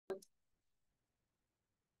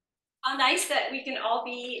How nice that we can all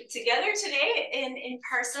be together today in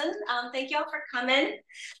person. Thank you all for coming.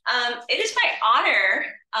 It is my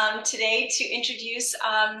honor today to introduce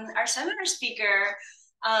our seminar speaker,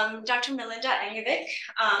 Dr. Melinda Engevik,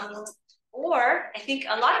 or I think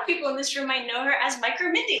a lot of people in this room might know her as Micro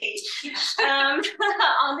Mindy on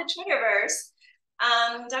the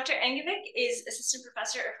Twitterverse. Dr. Engevik is Assistant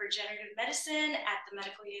Professor of Regenerative Medicine at the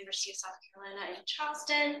Medical University of South Carolina in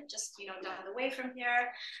Charleston, just down the way from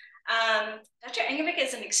here. Dr. Engevik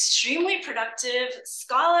is an extremely productive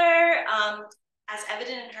scholar, as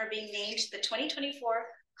evident in her being named the 2024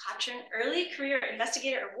 Cochrane Early Career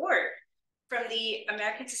Investigator Award from the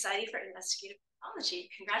American Society for Investigative Pathology.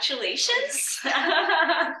 Congratulations.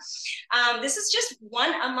 This is just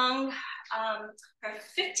one among her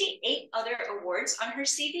 58 other awards on her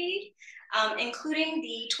CV, including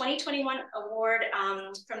the 2021 award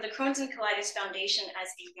from the Crohn's and Colitis Foundation as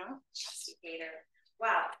a Young Investigator.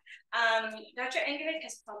 Wow. Dr. Engevik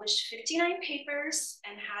has published 59 papers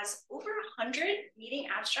and has over 100 meeting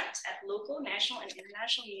abstracts at local, national, and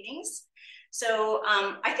international meetings. So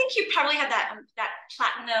I think you probably have that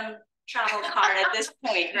platinum travel card at this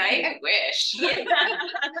point, right? I wish.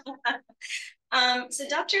 So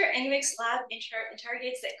Dr. Engevik's lab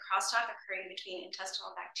interrogates the crosstalk occurring between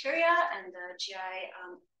intestinal bacteria and the GI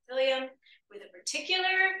epithelium, with a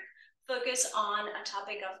particular focus on a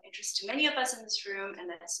topic of interest to many of us in this room, and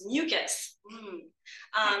that's mucus.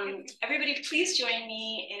 Everybody, please join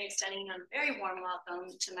me in extending a very warm welcome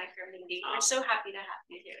to Micro Mindy. We're so happy to have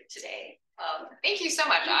you here today. Thank you so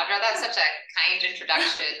much, Audra. That's such a kind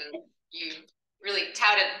introduction. You really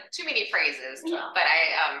touted too many phrases, but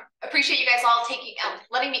I appreciate you guys all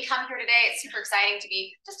letting me come here today. It's super exciting to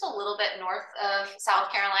be just a little bit north of South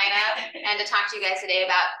Carolina and to talk to you guys today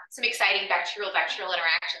about some exciting bacterial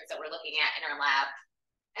interactions that we're looking at in our lab.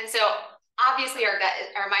 And so obviously our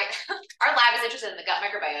lab is interested in the gut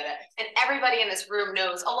microbiota, and everybody in this room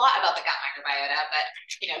knows a lot about the gut microbiota, but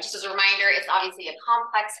just as a reminder, it's obviously a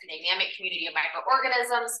complex and dynamic community of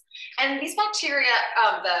microorganisms. And these bacteria,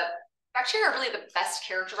 bacteria are really the best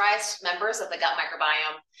characterized members of the gut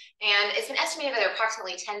microbiome, and it's been estimated that there are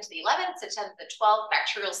approximately 10 to the 11th to 10 to the 12th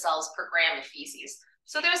bacterial cells per gram of feces.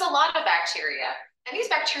 So there's a lot of bacteria, and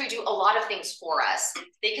these bacteria do a lot of things for us.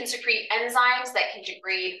 They can secrete enzymes that can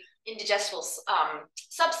degrade indigestible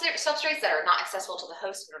substrates that are not accessible to the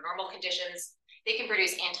host under normal conditions. They can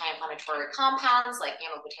produce anti-inflammatory compounds like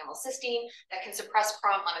amylobutylcysteine that can suppress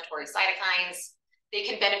pro-inflammatory cytokines. They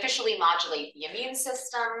can beneficially modulate the immune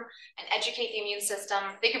system and educate the immune system.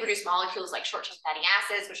 They can produce molecules like short-chain fatty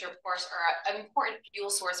acids, which of course are an important fuel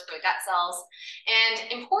source for the gut cells.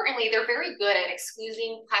 And importantly, they're very good at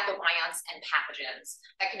excluding glycobionts and pathogens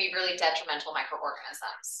that can be really detrimental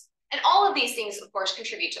microorganisms. And all of these things, of course,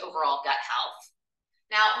 contribute to overall gut health.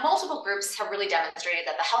 Now, multiple groups have really demonstrated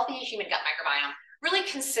that the healthy human gut microbiome really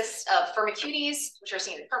consists of Firmicutes, which are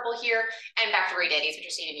seen in purple here, and Bacteroidetes, which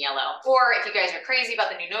are seen in yellow. Or if you guys are crazy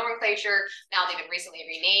about the new nomenclature, now they've been recently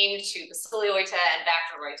renamed to Bacillioita and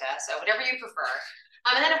Bacteroita, so whatever you prefer.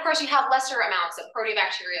 And then, of course, you have lesser amounts of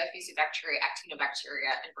Proteobacteria, Fusobacteria,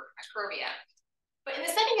 Actinobacteria, and Microbia. But in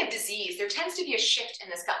the setting of disease, there tends to be a shift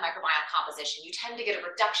in this gut microbiome composition. You tend to get a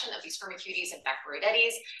reduction of these Firmicutes and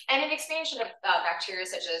Bacteroidetes, and an expansion of bacteria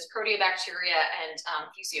such as Proteobacteria and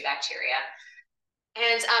Fusobacteria.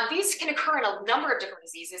 And these can occur in a number of different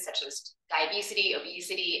diseases, such as diabetes,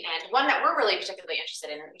 obesity, and one that we're really particularly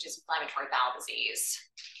interested in, which is inflammatory bowel disease.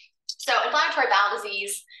 So inflammatory bowel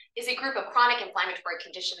disease is a group of chronic inflammatory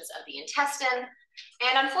conditions of the intestine.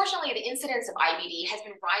 And unfortunately, the incidence of IBD has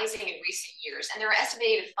been rising in recent years, and there are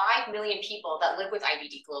estimated 5 million people that live with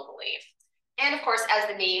IBD globally. And of course, as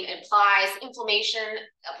the name implies, inflammation,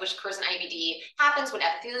 which occurs in IBD, happens when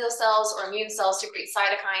epithelial cells or immune cells secrete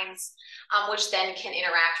cytokines, which then can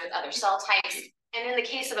interact with other cell types. And in the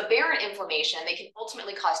case of aberrant inflammation, they can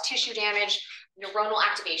ultimately cause tissue damage, neuronal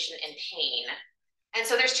activation, and pain. And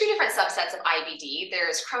so there's two different subsets of IBD.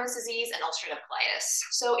 There's Crohn's disease and ulcerative colitis.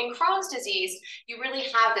 So in Crohn's disease, you really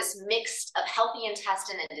have this mix of healthy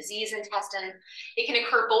intestine and diseased intestine. It can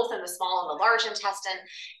occur both in the small and the large intestine,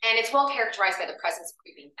 and it's well characterized by the presence of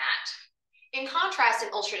creeping fat. In contrast, in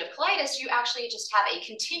ulcerative colitis, you actually just have a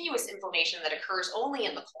continuous inflammation that occurs only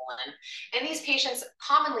in the colon. And these patients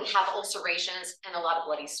commonly have ulcerations and a lot of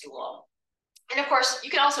bloody stool. And of course, you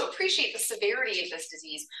can also appreciate the severity of this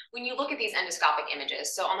disease when you look at these endoscopic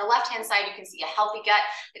images. So on the left-hand side, you can see a healthy gut.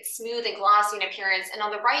 It's smooth and glossy in appearance. And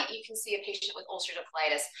on the right, you can see a patient with ulcerative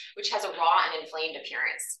colitis, which has a raw and inflamed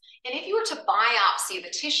appearance. And if you were to biopsy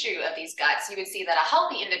the tissue of these guts, you would see that a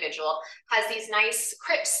healthy individual has these nice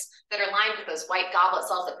crypts that are lined with those white goblet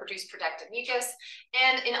cells that produce protective mucus.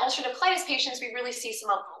 And in ulcerative colitis patients, we really see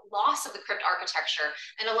some of the loss of the crypt architecture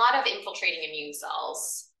and a lot of infiltrating immune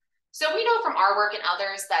cells. So we know from our work and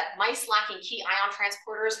others that mice lacking key ion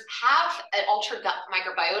transporters have an altered gut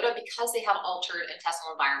microbiota because they have altered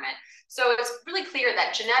intestinal environment. So it's really clear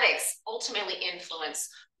that genetics ultimately influence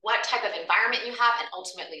what type of environment you have, and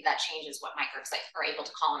ultimately that changes what microbes are able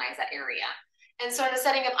to colonize that area. And so in the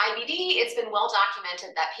setting of IBD, it's been well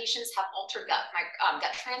documented that patients have altered gut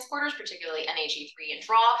transporters, particularly NHE3 and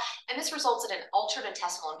DRAW, and this results in an altered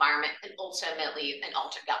intestinal environment and ultimately an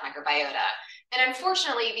altered gut microbiota. And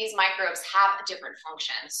unfortunately, these microbes have a different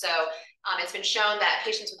function. So it's been shown that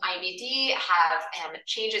patients with IBD have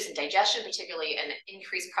changes in digestion, particularly an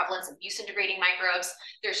increased prevalence of mucin-degrading microbes.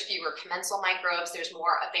 There's fewer commensal microbes. There's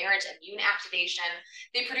more aberrant immune activation.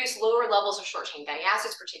 They produce lower levels of short-chain fatty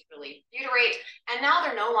acids, particularly butyrate. And now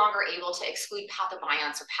they're no longer able to exclude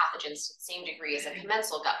pathobionts or pathogens to the same degree as a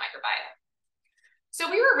commensal gut microbiome. So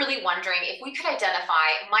we were really wondering if we could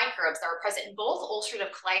identify microbes that were present in both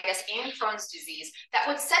ulcerative colitis and Crohn's disease that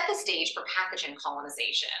would set the stage for pathogen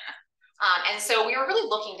colonization. And so we were really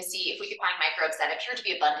looking to see if we could find microbes that appear to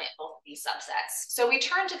be abundant in both of these subsets. So we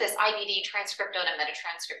turned to this IBD transcriptome and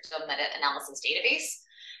metatranscriptome meta-analysis database.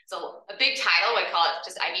 So a big title, I call it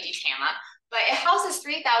just IBD TAMA, but it houses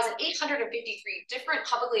 3,853 different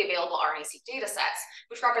publicly available RNA-seq data sets,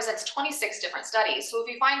 which represents 26 different studies. So if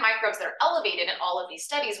we find microbes that are elevated in all of these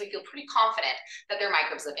studies, we feel pretty confident that they're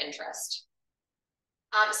microbes of interest.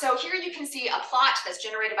 So here you can see a plot that's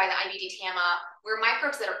generated by the IBD TAMA where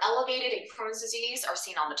microbes that are elevated in Crohn's disease are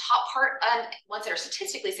seen on the top part, and ones that are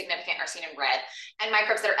statistically significant are seen in red, and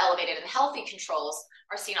microbes that are elevated in healthy controls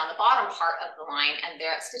are seen on the bottom part of the line, and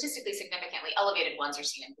their statistically significantly elevated ones are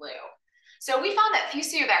seen in blue. So we found that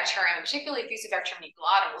Fusobacterium, particularly Fusobacterium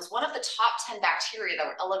nicolatum, was one of the top 10 bacteria that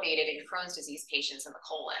were elevated in Crohn's disease patients in the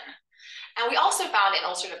colon. And we also found in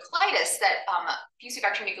ulcerative colitis that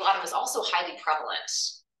Fusobacterium nicolatum was also highly prevalent.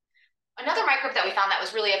 Another microbe that we found that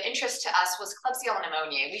was really of interest to us was Klebsiella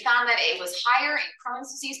pneumoniae. We found that it was higher in Crohn's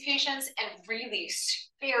disease patients and really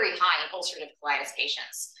very high in ulcerative colitis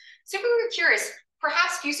patients. So we were curious,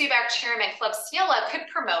 perhaps Fusobacterium and Klebsiella could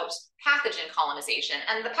promote pathogen colonization.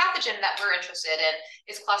 And the pathogen that we're interested in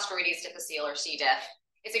is Clostridium difficile, or C. diff.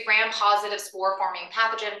 It's a gram-positive spore-forming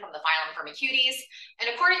pathogen from the phylum Firmicutes. And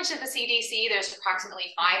according to the CDC, there's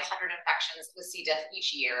approximately 500 infections with C. diff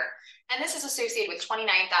each year. And this is associated with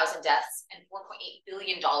 29,000 deaths and $4.8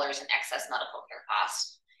 billion in excess medical care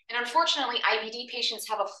costs. And unfortunately, IBD patients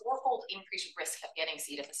have a fourfold increased risk of getting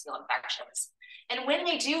C. difficile infections. And when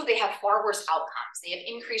they do, they have far worse outcomes. They have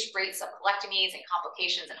increased rates of colectomies and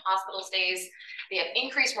complications in hospital stays. They have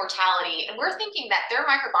increased mortality. And we're thinking that their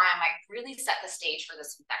microbiome might really set the stage for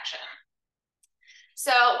this infection.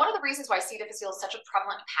 So one of the reasons why C. difficile is such a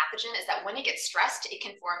prevalent pathogen is that when it gets stressed, it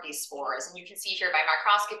can form these spores. And you can see here by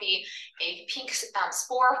microscopy, a pink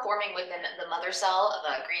spore forming within the mother cell of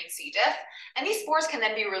a green C. diff. And these spores can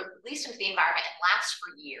then be released into the environment and last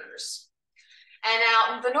for years. And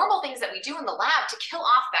now the normal things that we do in the lab to kill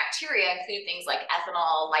off bacteria include things like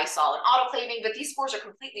ethanol, Lysol, and autoclaving, but these spores are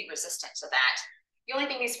completely resistant to that. The only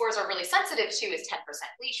thing these spores are really sensitive to is 10%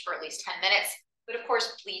 bleach for at least 10 minutes. But of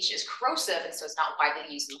course, bleach is corrosive, and so it's not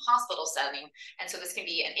widely used in the hospital setting. And so this can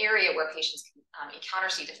be an area where patients can encounter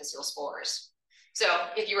C. difficile spores. So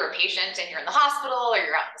if you were a patient and you're in the hospital or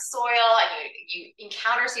you're out in the soil and you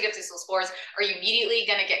encounter C. difficile spores, are you immediately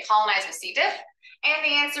going to get colonized with C. diff? And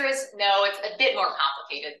the answer is no, it's a bit more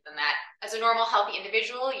complicated than that. As a normal healthy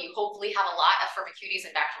individual, you hopefully have a lot of Firmicutes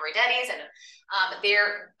and Bacteroidetes, and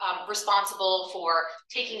they're responsible for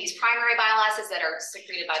taking these primary bile acids that are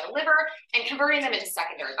secreted by the liver and converting them into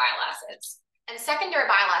secondary bile acids. And secondary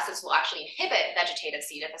bile acids will actually inhibit vegetative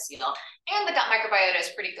C. difficile, and the gut microbiota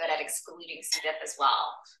is pretty good at excluding C. diff as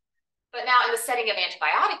well. But now in the setting of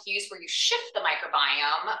antibiotic use, where you shift the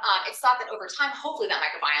microbiome, it's thought that over time, hopefully that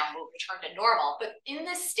microbiome will return to normal. But in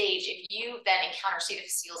this stage, if you then encounter C.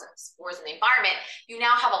 difficile and spores in the environment, you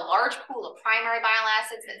now have a large pool of primary bile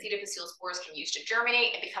acids that C. difficile spores can use to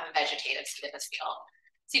germinate and become vegetative C. difficile.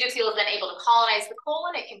 C. difficile is then able to colonize the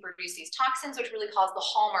colon. It can produce these toxins, which really cause the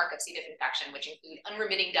hallmark of C. diff infection, which include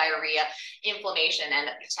unremitting diarrhea, inflammation,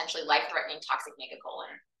 and potentially life-threatening toxic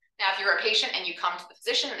megacolon. Now, if you're a patient and you come to the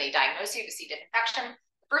physician and they diagnose you with C. diff infection,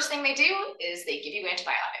 the first thing they do is they give you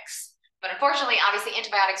antibiotics. But unfortunately, obviously,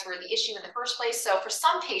 antibiotics were the issue in the first place. So for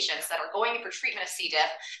some patients that are going in for treatment of C.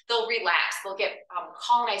 diff, they'll relapse. They'll get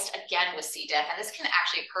colonized again with C. diff. And this can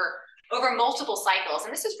actually occur over multiple cycles.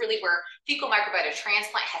 And this is really where fecal microbiota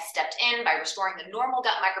transplant has stepped in by restoring the normal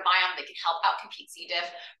gut microbiome that can help outcompete C. diff,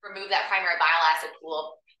 remove that primary bile acid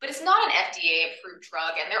pool. But it's not an FDA-approved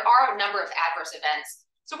drug, and there are a number of adverse events.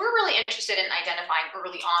 So we're really interested in identifying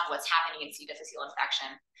early on what's happening in C. difficile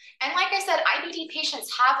infection. And like I said, IBD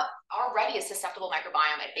patients have already a susceptible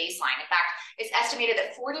microbiome at baseline. In fact, it's estimated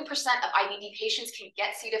that 40% of IBD patients can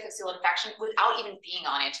get C. difficile infection without even being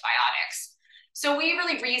on antibiotics. So we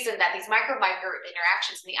really reason that these micro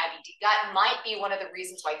interactions in the IBD gut might be one of the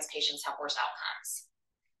reasons why these patients have worse outcomes.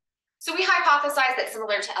 So we hypothesized that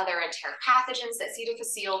similar to other enteric pathogens, that C.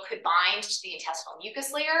 difficile could bind to the intestinal mucus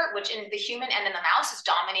layer, which in the human and in the mouse is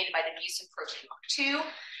dominated by the mucin protein MUC2.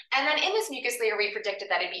 And then in this mucus layer, we predicted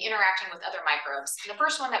that it'd be interacting with other microbes. And the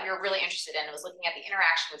first one that we were really interested in was looking at the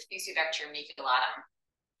interaction with Fusobacterium nucleatum.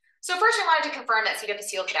 So first we wanted to confirm that C.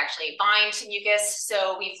 difficile could actually bind to mucus.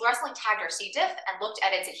 So we fluorescently tagged our C. diff and looked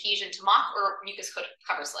at its adhesion to mock or mucus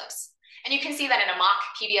cover slips. And you can see that in a mock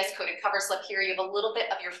PBS-coated cover slip here, you have a little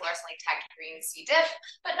bit of your fluorescently tagged green C. diff,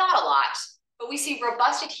 but not a lot. But we see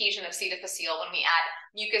robust adhesion of C. difficile when we add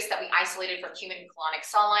mucus that we isolated from human colonic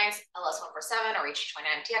cell lines, LS147 or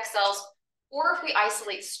H29MTX cells, or if we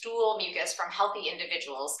isolate stool mucus from healthy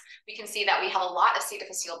individuals, we can see that we have a lot of C.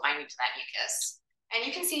 difficile binding to that mucus. And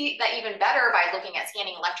you can see that even better by looking at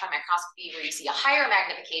scanning electron microscopy, where you see a higher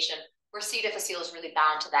magnification, where C. difficile is really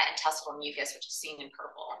bound to that intestinal mucus, which is seen in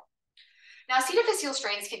purple. Now, C. difficile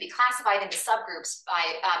strains can be classified into subgroups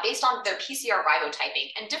based on their PCR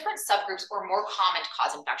ribotyping, and different subgroups are more common to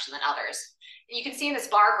cause infection than others. And you can see in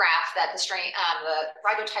this bar graph that the strain, the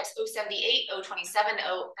ribotypes 078, 027,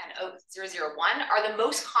 and 0001 are the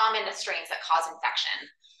most common strains that cause infection.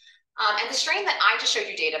 And the strain that I just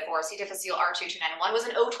showed you data for, C. difficile R22991,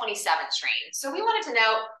 was an 027 strain. So we wanted to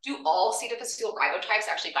know, do all C. difficile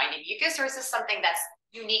ribotypes actually bind to mucus, or is this something that's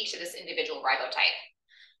unique to this individual ribotype?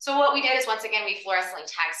 So what we did is, once again, we fluorescently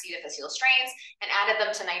tagged C. difficile strains and added them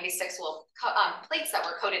to 96 little plates that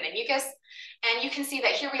were coated in mucus. And you can see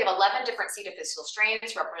that here we have 11 different C. difficile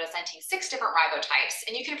strains representing 6 different ribotypes.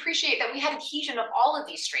 And you can appreciate that we had adhesion of all of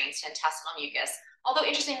these strains to intestinal mucus. Although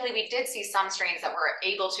interestingly, we did see some strains that were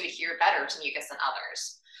able to adhere better to mucus than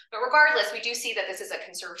others. But regardless, we do see that this is a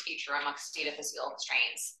conserved feature amongst C. difficile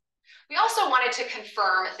strains. We also wanted to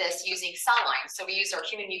confirm this using cell lines. So we used our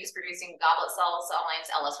human mucus-producing goblet cell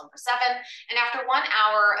lines, LS147. And after 1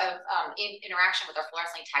 hour of interaction with our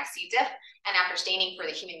fluorescently tagged C. diff, and after staining for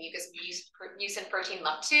the human mucin protein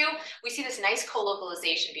MUC2, we see this nice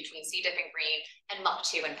co-localization between C. diff in green and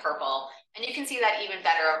MUC2 in purple. And you can see that even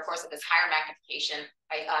better, of course, at this higher magnification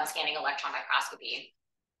by scanning electron microscopy.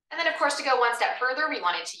 And then, of course, to go one step further, we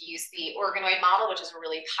wanted to use the organoid model, which is a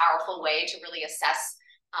really powerful way to really assess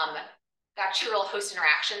bacterial host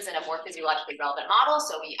interactions in a more physiologically relevant model.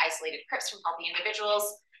 So we isolated crypts from healthy individuals.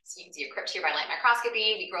 So you can see a crypt here by light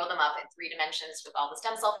microscopy. We grow them up in 3 dimensions with all the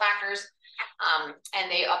stem cell factors. And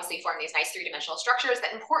they obviously form these nice 3-dimensional structures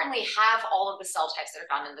that importantly have all of the cell types that are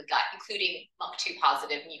found in the gut, including MUC2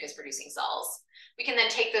 positive mucus producing cells. We can then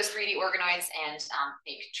take those 3D organoids and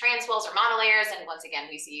make transwells or monolayers. And once again,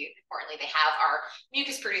 we see importantly, they have our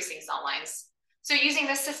mucus producing cell lines. So using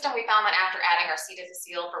this system, we found that after adding our C.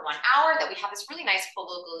 difficile for 1 hour, that we have this really nice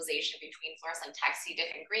co-localization between fluorescently tagged C. diff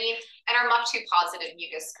in green and our MUC2 positive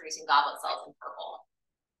mucus-producing goblet cells in purple.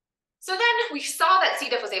 So then we saw that C.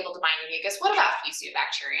 diff was able to bind to mucus. What about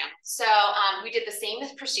Fusobacterium? So we did the same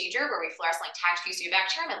procedure where we fluorescently tagged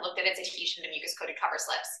Fusobacterium and looked at its adhesion to mucus-coated cover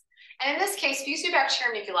slips. And in this case,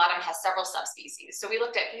 Fusobacterium nucleatum has several subspecies. So we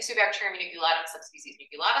looked at Fusobacterium nucleatum subspecies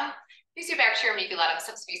nucleatum, Fusobacterium nucleatum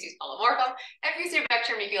subspecies polymorphum, and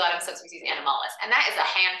Fusobacterium nucleatum subspecies animalis. And that is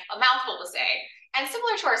a mouthful to say. And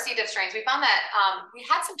similar to our C. diff strains, we found that we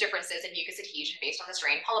had some differences in mucus adhesion based on the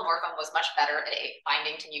strain. Polymorphum was much better at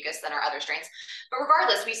binding to mucus than our other strains. But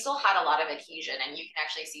regardless, we still had a lot of adhesion. And you can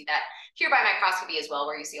actually see that here by microscopy as well,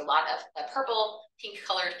 where you see a lot of the purple,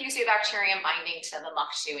 pink-colored Fusobacterium binding to the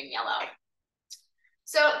MUC2 in yellow.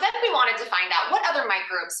 So then we wanted to find out what other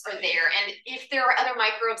microbes are there. And if there are other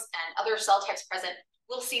microbes and other cell types present,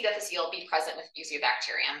 will C. difficile be present with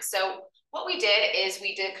Fusobacterium? So what we did is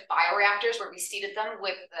we did bioreactors where we seeded them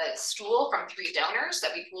with the stool from 3 donors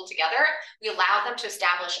that we pooled together. We allowed them to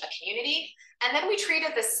establish a community. And then we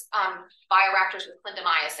treated this bioreactors with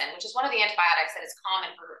clindamycin, which is one of the antibiotics that is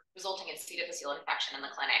common for resulting in C. difficile infection in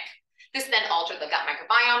the clinic. This then altered the gut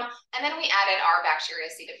microbiome. And then we added our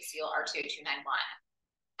bacteria C. difficile R22991.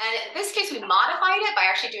 And in this case, we modified it by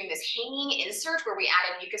actually doing this hanging insert where we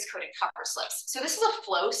added mucus-coated cover slips. So this is a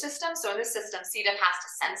flow system. So in this system, C. diff has to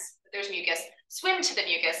sense that there's mucus, swim to the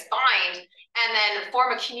mucus, bind, and then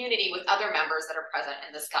form a community with other members that are present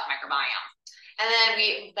in this gut microbiome. And then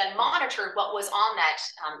we monitored what was on that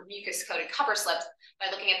mucus-coated cover slips by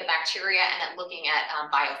looking at the bacteria and then looking at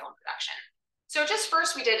biofilm production. So just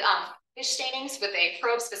first, we did fish stainings with a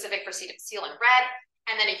probe specific for C. difficile in red,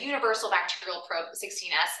 and then a universal bacterial probe,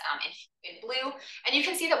 16S, in blue. And you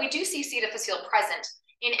can see that we do see C. difficile present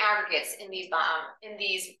in aggregates in these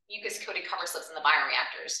mucus-coated cover slips in the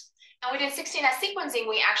bioreactors. And we did 16S sequencing,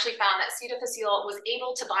 we actually found that C. difficile was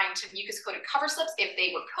able to bind to mucus-coated cover slips if they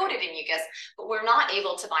were coated in mucus, but were not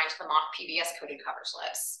able to bind to the mock PBS-coated cover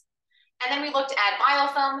slips. And then we looked at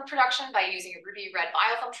biofilm production by using a ruby red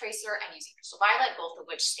biofilm tracer and using crystal violet, both of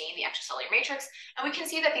which stain the extracellular matrix. And we can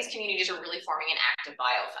see that these communities are really forming an active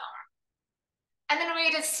biofilm. And then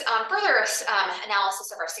we did further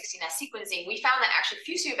analysis of our 16S sequencing. We found that actually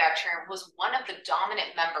Fusobacterium was one of the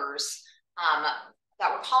dominant members that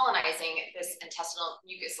were colonizing this intestinal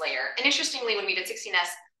mucus layer. And interestingly, when we did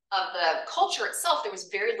 16S of the culture itself, there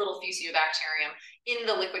was very little Fusobacterium in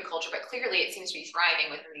the liquid culture, but clearly it seems to be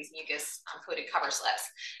thriving within these mucus-coated cover slips.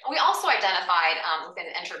 And we also identified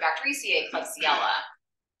within Enterobacteriaceae Klebsiella.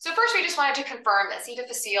 So first, we just wanted to confirm that C.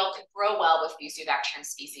 difficile could grow well with Fusobacterium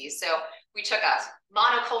species. So we took a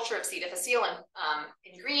monoculture of C. difficile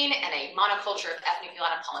in green and a monoculture of F.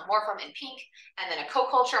 nucleatum polymorphum in pink, and then a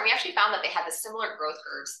co-culture. And we actually found that they had the similar growth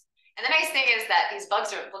curves. And the nice thing is that these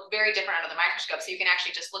bugs look very different under the microscope. So you can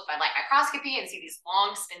actually just look by light microscopy and see these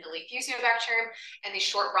long spindly Fusobacterium and these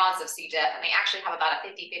short rods of C. diff. And they actually have about a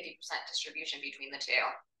 50-50% distribution between the two.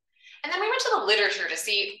 And then we went to the literature to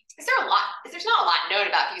see, there's not a lot known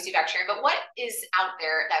about Fusobacterium, but what is out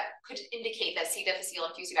there that could indicate that C. difficile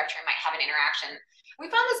and Fusobacterium might have an interaction? We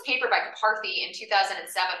found this paper by Kaparthi in 2007,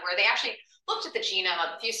 where they actually looked at the genome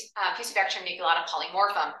of Fusobacterium nucleatum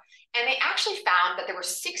polymorphum, and they actually found that there were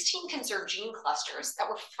 16 conserved gene clusters that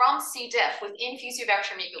were from C. diff within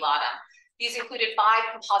Fusobacterium nucleatum. These included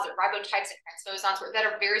 5 composite ribotypes and transposons that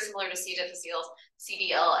are very similar to C. difficile's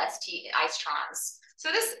CDLST isotrons.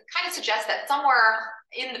 So this kind of suggests that somewhere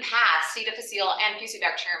in the past, C. difficile and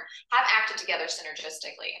Fusobacterium have acted together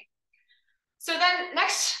synergistically. So then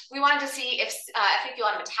next, we wanted to see if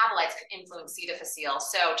F-nucleatum metabolites could influence C. difficile.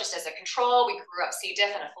 So just as a control, we grew up C.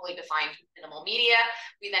 diff in a fully defined minimal media.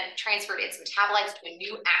 We then transferred its metabolites to a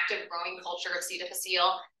new active growing culture of C.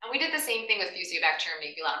 difficile. And we did the same thing with Fusobacterium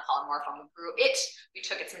nucleatum polymorphum. We grew it, we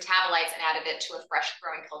took its metabolites and added it to a fresh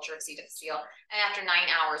growing culture of C. difficile. And after 9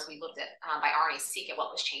 hours, we looked at by RNA-seq at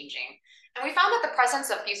what was changing. And we found that the presence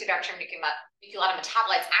of Fusobacterium nucleatum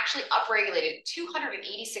metabolites actually upregulated 286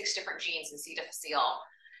 different genes in C. difficile.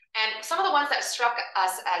 And some of the ones that struck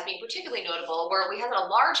us as being particularly notable were we had a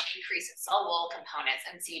large increase in cell wall components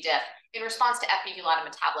in C. diff in response to F. nucleatum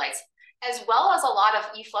metabolites, as well as a lot of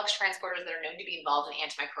efflux transporters that are known to be involved in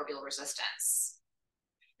antimicrobial resistance.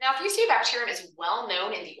 Now, Fusobacterium is well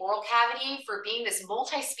known in the oral cavity for being this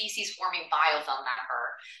multi-species forming biofilm member.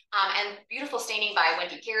 And beautiful staining by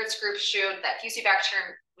Wendy Garrett's group showed that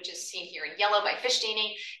Fusobacterium, which is seen here in yellow by fish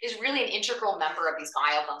staining, is really an integral member of these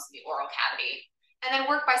biofilms in the oral cavity. And then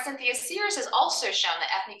work by Cynthia Sears has also shown that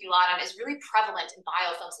F. nucleatum is really prevalent in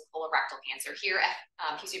biofilms of colorectal cancer. Here,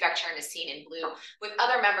 Fusobacterium is seen in blue, with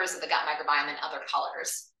other members of the gut microbiome in other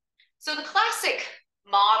colors. So the classic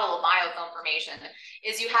model of biofilm formation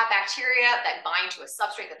is you have bacteria that bind to a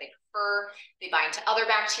substrate that they prefer, they bind to other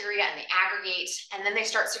bacteria and they aggregate, and then they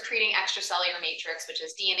start secreting extracellular matrix, which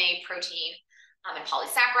is DNA, protein, and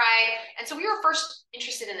polysaccharide. And so we were first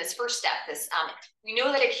interested in this first step, we know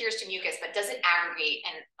that it adheres to mucus, but does it aggregate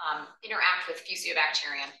and interact with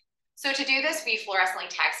Fusobacterium? So to do this, we fluorescently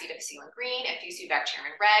tagged C. difficile in green and Fusobacterium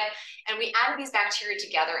in red, and we added these bacteria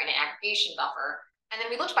together in an aggregation buffer. And then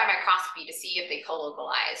we looked by microscopy to see if they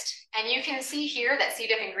co-localized. And you can see here that C.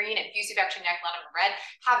 diff in green and Fusobacterium nucleatum in red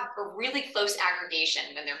have a really close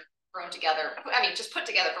aggregation when they're thrown together, just put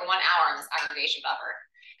together for 1 hour in this aggregation buffer.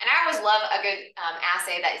 And I always love a good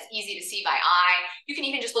assay that is easy to see by eye. You can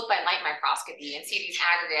even just look by light microscopy and see these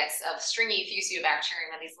aggregates of stringy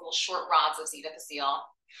Fusobacterium and these little short rods of C. difficile.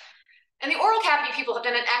 And the oral cavity people have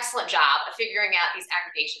done an excellent job of figuring out these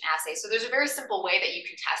aggregation assays. So there's a very simple way that you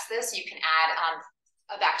can test this. You can add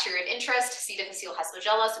a bacteria of interest. C. difficile has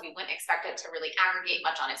flagella, so we wouldn't expect it to really aggregate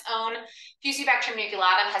much on its own. Fusobacterium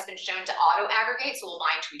nucleatum has been shown to auto-aggregate, so we'll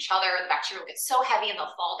bind to each other. The bacteria will get so heavy and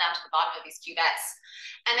they'll fall down to the bottom of these cuvettes.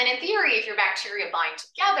 And then in theory, if your bacteria bind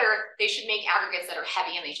together, they should make aggregates that are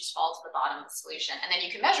heavy and they just fall to the bottom of the solution. And then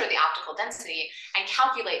you can measure the optical density and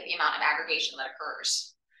calculate the amount of aggregation that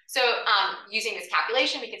occurs. So using this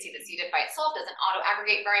calculation, we can see that C. diff by itself doesn't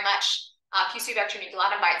auto-aggregate very much. Fusobacterium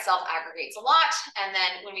undulatum by itself aggregates a lot. And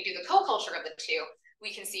then when we do the co-culture of the two,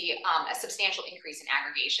 we can see a substantial increase in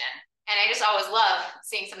aggregation. And I just always love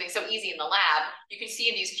seeing something so easy in the lab. You can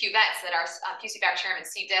see in these cuvettes that our Fusobacterium and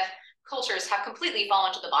C. diff cultures have completely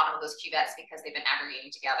fallen to the bottom of those cuvettes because they've been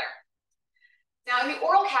aggregating together. Now, in the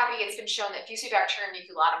oral cavity, it's been shown that Fusobacterium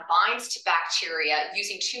undulatum binds to bacteria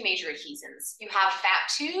using two major adhesins. You have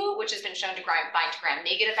FAT2, which has been shown to bind to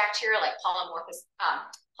gram-negative bacteria like Porphyromonas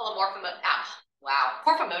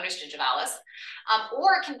gingivalis,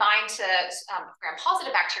 or it can bind to gram-positive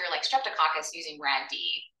bacteria like Streptococcus using Rad-D.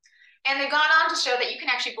 And they've gone on to show that you can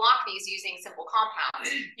actually block these using simple compounds.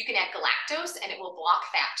 You can add galactose and it will block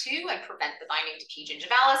FAT2 and prevent the binding to P.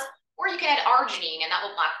 gingivalis, or you can add arginine and that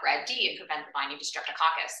will block Rad-D and prevent the binding to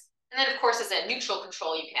Streptococcus. And then of course, as a neutral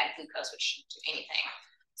control, you can add glucose, which shouldn't do anything.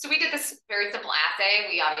 So we did this very simple assay.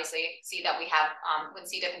 We obviously see that we have, when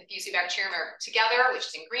C. diff and Fusobacterium are together, which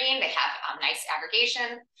is in green, they have nice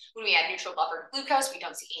aggregation. When we add neutral buffered glucose, we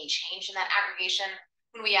don't see any change in that aggregation.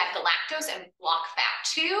 When we add galactose and block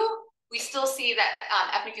FAT2, we still see that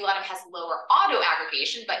F. undulatum has lower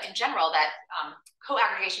auto-aggregation, but in general, that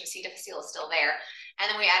co-aggregation of C. difficile is still there.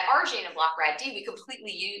 And then we add arginine and block Rad-D, we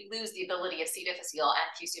completely lose the ability of C. difficile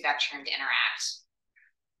and Fusobacterium to interact.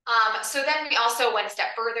 So then we also went a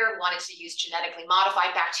step further. We wanted to use genetically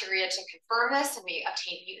modified bacteria to confirm this, and we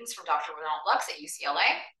obtained mutants from Dr. Ronald Lux at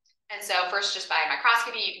UCLA. And so first, just by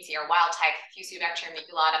microscopy, you can see our wild type Fusobacterium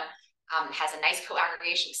undulatum has a nice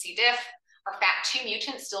co-aggregation with C. diff. Our FAT2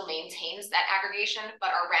 mutant still maintains that aggregation, but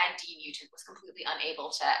our Rad-D mutant was completely unable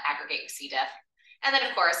to aggregate with C. diff. And then,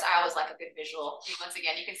 of course, I always like a good visual. Once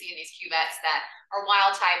again, you can see in these cuvettes that our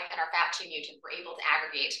wild type and our FAT2 mutant were able to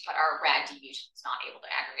aggregate, but our Rad-D mutant was not able to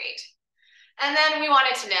aggregate. And then we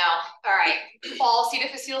wanted to know, all right, all C.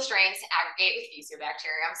 difficile strains aggregate with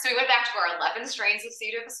Fusobacterium. So we went back to our 11 strains of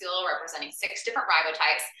C. difficile representing 6 different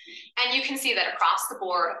ribotypes. And you can see that across the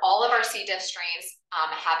board, all of our C. diff strains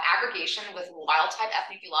have aggregation with wild type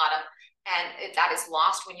F. undulatum, and that is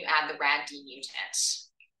lost when you add the Rad-D mutant.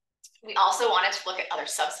 We also wanted to look at other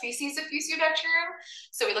subspecies of Fusobacterium.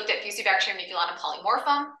 So we looked at Fusobacterium undulatum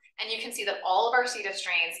polymorphum, and you can see that all of our C. diff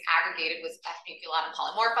strains aggregated with F. undulatum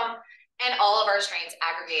polymorphum, and all of our strains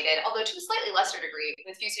aggregated, although to a slightly lesser degree,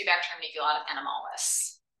 with Fusobacterium undulatum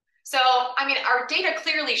animalis. So, I mean, our data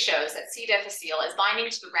clearly shows that C. difficile is binding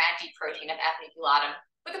to the Rad-D protein of F. undulatum.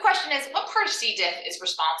 But the question is, what part of C. diff is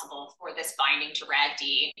responsible for this binding to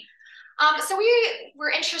Rad-D? So we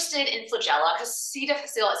were interested in flagella because C.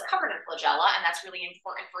 difficile is covered in flagella, and that's really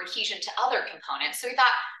important for adhesion to other components. So we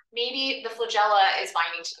thought maybe the flagella is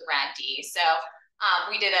binding to the Rad-D. So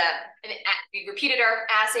we repeated our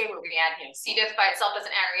assay where we had, C. diff by itself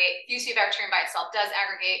doesn't aggregate, Fusobacterium by itself does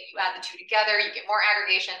aggregate. You add the two together, you get more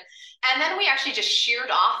aggregation. And then we actually just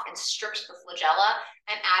sheared off and stripped the flagella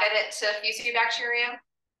and added it to Fusobacterium.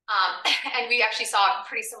 And we actually saw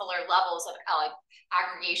pretty similar levels of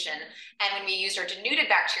aggregation. And when we used our denuded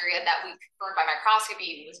bacteria that we confirmed by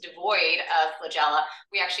microscopy was devoid of flagella,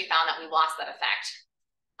 we actually found that we lost that effect.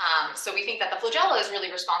 So we think that the flagella is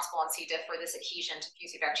really responsible on C. diff for this adhesion to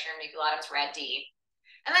Fusobacterium undulatum's Rad-D.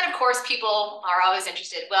 And then, of course, people are always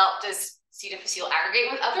interested, well, does C. difficile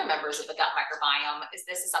aggregate with other members of the gut microbiome? Is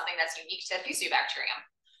this something that's unique to Fusobacterium?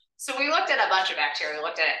 So we looked at a bunch of bacteria. We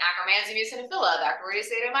looked at Akkermansia muciniphila, Bacteroides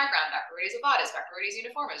satomicron, Bacteroides ovatus, Bacteroides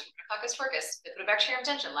uniformis, Rhinococcus furcus, Bifidobacterium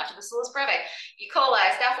tension, Lactobacillus breve, E. coli,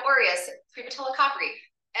 Staph aureus, Prevotella capri,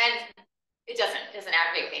 and it doesn't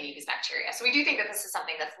aggregate with any of these bacteria. So we do think that this is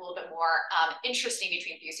something that's a little bit more interesting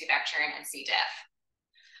between Fusobacterium and C. diff.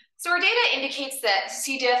 So our data indicates that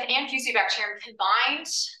C. diff and Fusobacterium can bind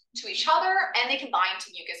to each other, and they can bind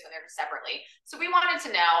to mucus when they're separately. So we wanted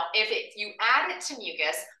to know if you add it to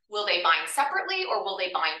mucus, will they bind separately or will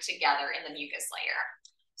they bind together in the mucus layer?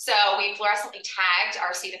 So we fluorescently tagged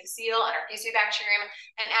our C. difficile and our Fusobacterium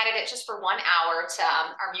and added it just for 1 hour to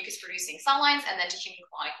our mucus-producing cell lines and then to human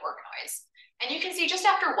colonic organoids. And you can see just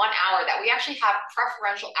after 1 hour that we actually have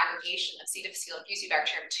preferential aggregation of C. difficile and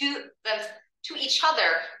Fusobacterium to each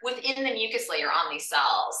other within the mucus layer on these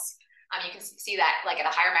cells. You can see that like at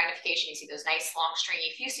a higher magnification, you see those nice long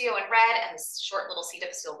stringy Fusio in red and short little C.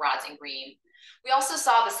 difficile rods in green. We also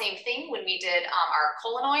saw the same thing when we did our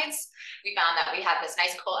collonoids. We found that we had this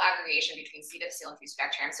nice co-aggregation between C. difficile and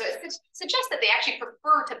Fusobacterium. So it suggests that they actually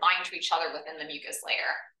prefer to bind to each other within the mucus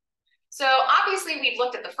layer. So obviously we've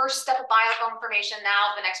looked at the first step of biofilm formation.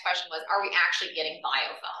 Now the next question was, are we actually getting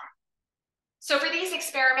biofilm? So for these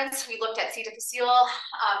experiments, we looked at C. difficile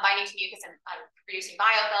binding to mucus and producing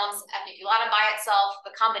biofilms, F. nucleatum by itself,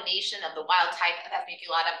 the combination of the wild type of F.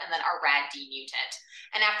 nucleatum, and then our RAD-D mutant.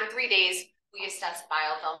 And after 3 days, we assessed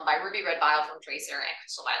biofilm by ruby red biofilm tracer and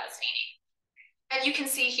crystal violet staining. And you can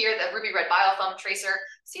see here the ruby red biofilm tracer.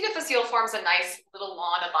 C. difficile forms a nice little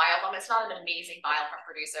lawn of biofilm. It's not an amazing biofilm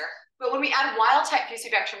producer, but when we add wild type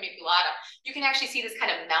Fusobacterium nucleatum, you can actually see this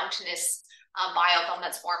kind of mountainous biofilm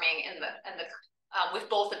that's forming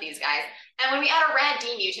with both of these guys. And when we add a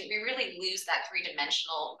RAD-D mutant, we really lose that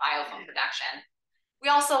three-dimensional biofilm production.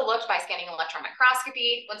 We also looked by scanning electron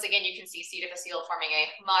microscopy. Once again, you can see C. difficile forming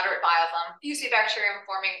a moderate biofilm, Fusobacterium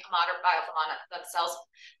forming a moderate biofilm on themselves.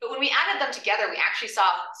 But when we added them together, we actually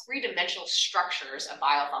saw three-dimensional structures of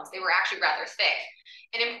biofilms. They were actually rather thick.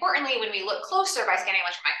 And importantly, when we look closer by scanning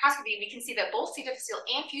electron microscopy, we can see that both C. difficile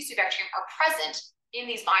and Fusobacterium are present in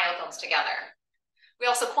these biofilms together. We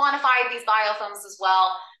also quantified these biofilms as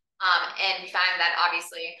well, and we found that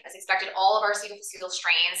obviously, as expected, all of our C. difficile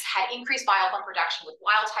strains had increased biofilm production with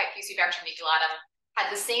wild-type Fusobacterium nucleatum, had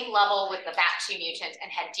the same level with the BAT2 mutant, and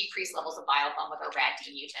had decreased levels of biofilm with our RAD-D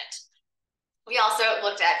mutant. We also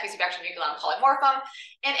looked at Fusobacterium nucleatum polymorphum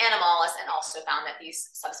and Animalis, and also found that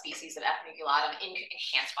these subspecies of F. nucleatum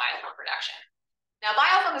enhance biofilm production. Now,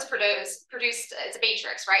 biofilm is produced, it's a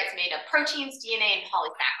matrix, right? It's made of proteins, DNA, and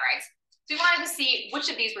polysaccharides. So we wanted to see which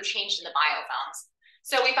of these were changed in the biofilms.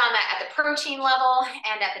 So we found that at the protein level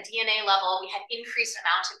and at the DNA level, we had increased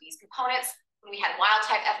amounts of these components when we had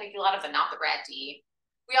wild-type F. nucleatum, but not the RAD-D.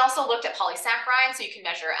 We also looked at polysaccharides, so you can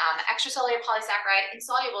measure extracellular polysaccharide,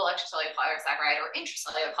 insoluble extracellular polysaccharide, or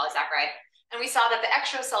intracellular polysaccharide. And we saw that the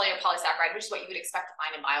extracellular polysaccharide, which is what you would expect to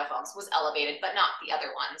find in biofilms, was elevated, but not the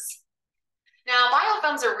other ones. Now,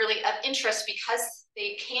 biofilms are really of interest because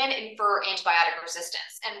they can infer antibiotic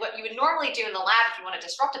resistance. And what you would normally do in the lab if you want to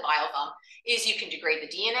disrupt a biofilm is you can degrade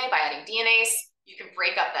the DNA by adding DNase, you can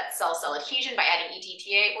break up that cell-cell adhesion by adding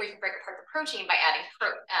EDTA, or you can break apart the protein by adding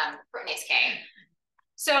proteinase K.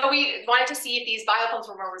 So we wanted to see if these biofilms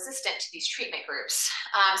were more resistant to these treatment groups.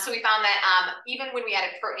 So we found that even when we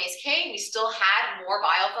added proteinase K, we still had more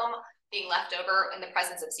biofilm being left over in the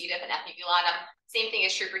presence of C. diff and F. nucleatum. Same thing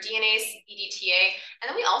is true for DNase, EDTA,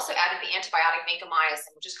 and then we also added the antibiotic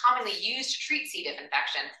vancomycin, which is commonly used to treat C. diff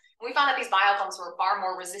infection. And we found that these biofilms were far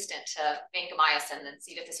more resistant to vancomycin than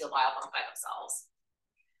C. difficile biofilms by themselves.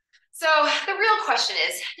 So the real question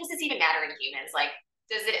is, does this even matter in humans? Like,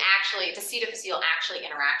 does C. difficile actually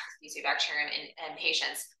interact with Fusobacterium in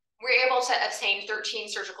patients? We're able to obtain 13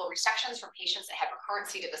 surgical resections from patients that had recurrent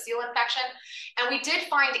C. difficile infection. And we did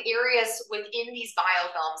find areas within these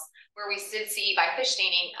biofilms where we did see by fish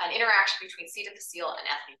staining an interaction between C. difficile and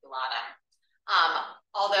F. nucleatum.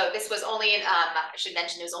 Although this was only in, I should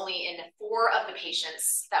mention, it was only in 4 of the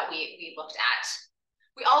patients that we looked at.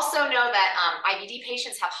 We also know that IBD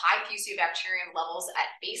patients have high Fusobacterium levels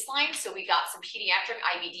at baseline. So we got some pediatric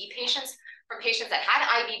IBD patients from patients that had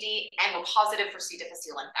IBD and were positive for C.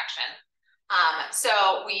 difficile infection.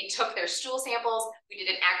 So we took their stool samples, we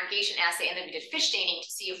did an aggregation assay, and then we did fish staining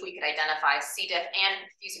to see if we could identify C. diff and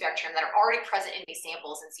Fusobacterium that are already present in these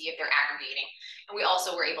samples and see if they're aggregating. And we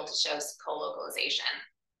also were able to show co-localization.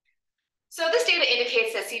 So this data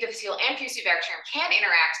indicates that C. difficile and Fusobacterium can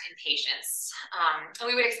interact in patients. And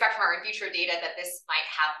we would expect from our in vitro data that this might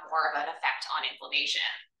have more of an effect on inflammation.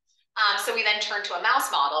 So we then turned to a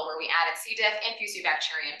mouse model where we added C. diff and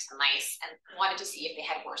Fusobacterium to mice and wanted to see if they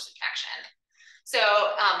had worse infection. So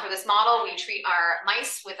for this model, we treat our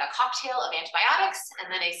mice with a cocktail of antibiotics and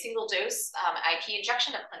then a single dose IP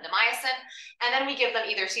injection of clindamycin. And then we give them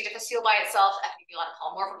either C. difficile by itself, F. nucleatum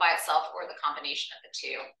polymorphum by itself, or the combination of the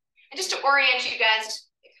two. And just to orient you guys,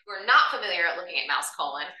 if we're not familiar at looking at mouse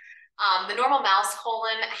colon, the normal mouse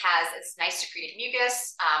colon has its nice secreted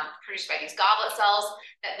mucus produced by these goblet cells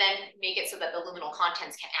that then make it so that the luminal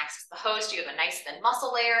contents can access the host. You have a nice thin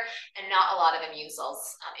muscle layer and not a lot of immune cells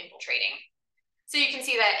infiltrating. So you can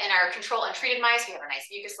see that in our control untreated mice, we have a nice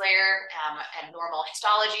mucus layer and normal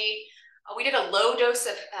histology. We did a low dose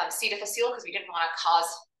of C. difficile because we didn't want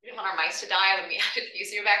our mice to die when we added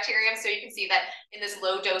Fusobacterium. So you can see that in this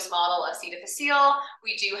low dose model of C. difficile,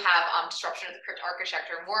 we do have disruption of the crypt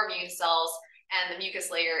architecture, more immune cells, and the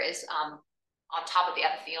mucus layer is on top of the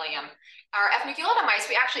epithelium. Our F. nucleatum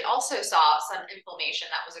mice, we actually also saw some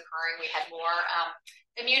inflammation that was occurring. We had more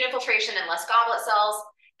immune infiltration and less goblet cells.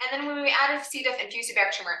 And then when we added C. diff and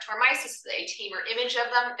Fusobacterium to our mice, this is a tamer image of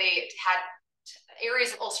them. They had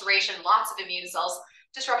areas of ulceration, lots of immune cells,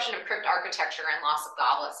 disruption of crypt architecture, and loss of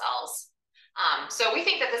goblet cells. So we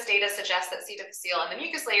think that this data suggests that C. difficile and the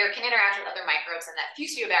mucus layer can interact with other microbes and that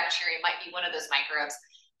Fusobacterium might be one of those microbes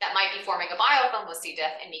that might be forming a biofilm with C.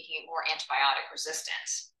 diff and making it more antibiotic resistant,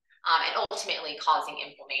 and ultimately causing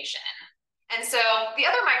inflammation. And so the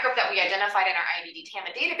other microbe that we identified in our IBD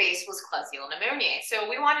TAMA database was Klebsiella pneumoniae. So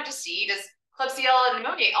we wanted to see, does Klebsiella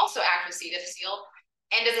pneumoniae also act with C. difficile,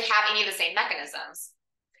 and does it have any of the same mechanisms?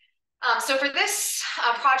 So for this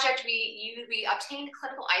project, we obtained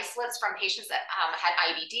clinical isolates from patients that had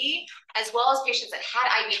IBD, as well as patients that had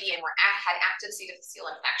IBD and had active C. difficile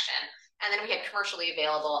infection. And then we had commercially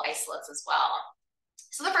available isolates as well.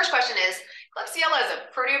 So the first question is, Klebsiella is a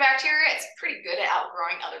proteobacteria. It's pretty good at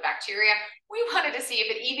outgrowing other bacteria. We wanted to see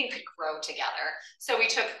if it even could grow together. So we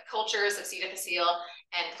took cultures of C. difficile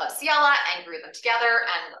and Klebsiella and grew them together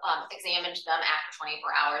and examined them after 24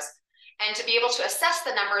 hours. And to be able to assess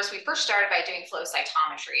the numbers, we first started by doing flow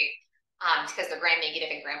cytometry because they're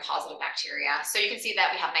gram-negative and gram-positive bacteria. So you can see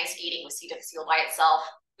that we have nice gating with C. difficile by itself.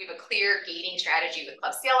 We have a clear gating strategy with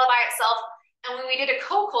Klebsiella by itself. And when we did a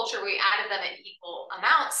co-culture, we added them in equal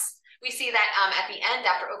amounts. We see that at the end,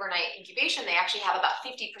 after overnight incubation, they actually have about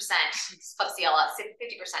 50% Klebsiella, 50%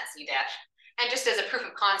 C. diff. And just as a proof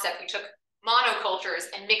of concept, we took monocultures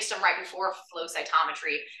and mixed them right before flow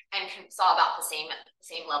cytometry and saw about the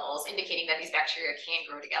same levels, indicating that these bacteria can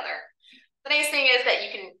grow together. The nice thing is that you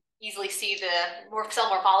can easily see the cell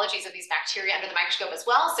morphologies of these bacteria under the microscope as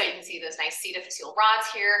well. So you can see those nice C. difficile rods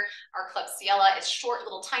here. Our Klebsiella is short,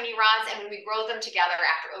 little tiny rods, and when we grow them together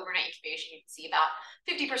after overnight incubation, you can see about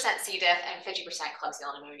 50% C. diff and 50%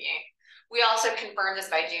 Klebsiella pneumoniae. We also confirmed this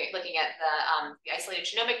by looking at the isolated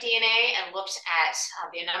genomic DNA and looked at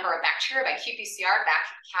the number of bacteria by qPCR, back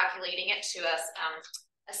calculating it to a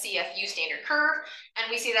CFU standard curve. And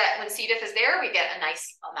we see that when C. diff is there, we get a nice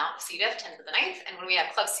amount of C. diff, 10 to the 9th. And when we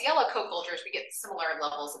have Klebsiella co-cultures, we get similar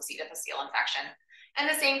levels of C. difficile infection. And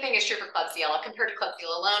the same thing is true for Klebsiella. Compared to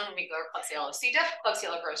Klebsiella alone, when we grow Klebsiella with C. diff,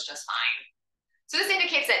 Klebsiella grows just fine. So this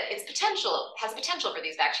indicates that has potential for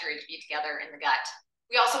these bacteria to be together in the gut.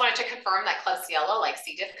 We also wanted to confirm that Klebsiella, like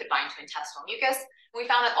C. diff, could bind to intestinal mucus. And we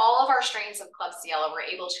found that all of our strains of Klebsiella were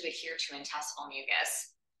able to adhere to intestinal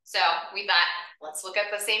mucus. So we thought, let's look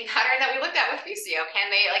at the same pattern that we looked at with Fusio.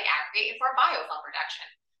 Can they aggregate and form biofilm production?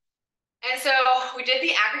 And so we did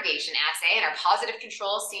the aggregation assay, and our positive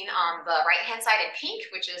control seen on the right-hand side in pink,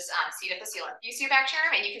 which is C. difficile and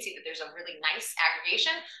Fusiobacterium. And you can see that there's a really nice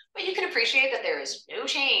aggregation, but you can appreciate that there is no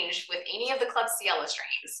change with any of the Klebsiella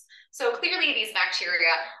strains. So clearly these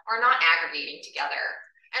bacteria are not aggregating together.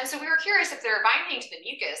 And so we were curious if they're binding to the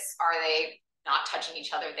mucus, are they not touching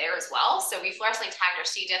each other there as well? So we fluorescently tagged our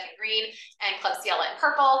C. diff in green and Klebsiella in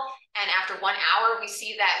purple. And after 1 hour, we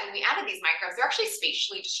see that when we added these microbes, they're actually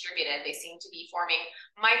spatially distributed. They seem to be forming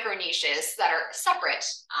micro niches that are separate,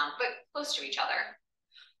 but close to each other.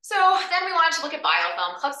 So then we wanted to look at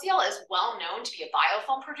biofilm. Klebsiella is well known to be a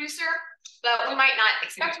biofilm producer, but we might not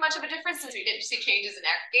expect much of a difference since we didn't see changes in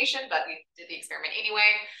aggregation, but we did the experiment anyway.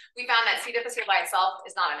 We found that C. difficile by itself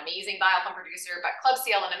is not an amazing biofilm producer, but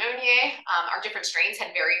Klebsiella pneumoniae, our different strains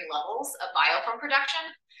had varying levels of biofilm production.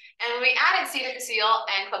 And when we added C. difficile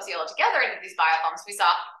and Klebsiella together into these biofilms, we saw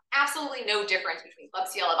absolutely no difference between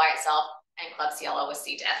Klebsiella by itself and Klebsiella with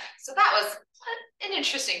C. diff. So that was an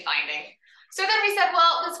interesting finding. So then we said,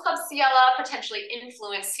 well, does Klebsiella potentially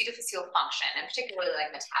influence C. difficile function, and particularly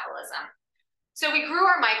like metabolism? So we grew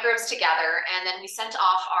our microbes together, and then we sent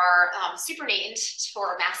off our supernatant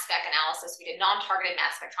for mass spec analysis. We did non-targeted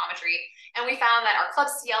mass spectrometry, and we found that our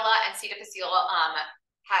Klebsiella and C. difficile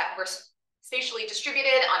were spatially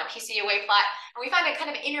distributed on a PCOA plot, and we found a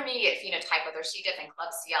kind of intermediate phenotype with our C. diff and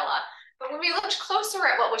Klebsiella. But when we looked closer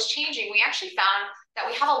at what was changing, we actually found that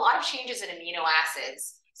we have a lot of changes in amino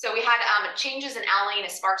acids. So we had changes in alanine,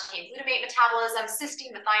 aspartame, glutamate metabolism, cysteine,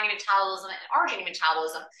 methionine metabolism, and arginine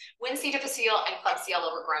metabolism when C. difficile and Klebsiella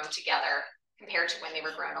were grown together compared to when they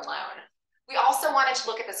were grown alone. We also wanted to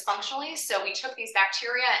look at this functionally, so we took these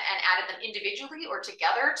bacteria and added them individually or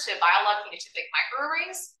together to biolog phenotypic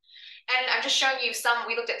microarrays. And I'm just showing you some,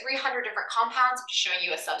 we looked at 300 different compounds. I'm just showing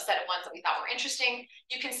you a subset of ones that we thought were interesting.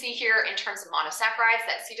 You can see here in terms of monosaccharides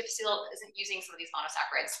that C. difficile isn't using some of these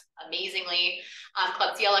monosaccharides amazingly.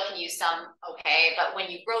 Klebsiella can use some okay, but when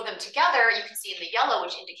you grow them together, you can see in the yellow,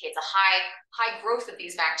 which indicates a high growth of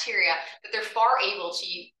these bacteria, that they're far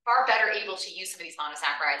better able to use some of these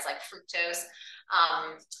monosaccharides like fructose,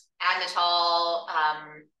 annitol,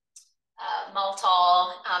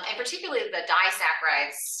 maltol, and particularly the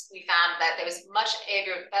disaccharides. We found that there was much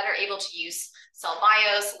better able to use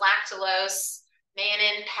cell-biose, lactulose,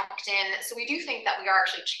 mannan, pectin. So we do think that we are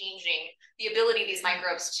actually changing the ability of these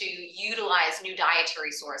microbes to utilize new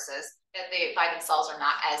dietary sources that they by themselves are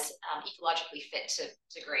not as ecologically fit to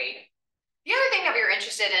degrade. The other thing that we were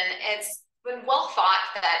interested in is been well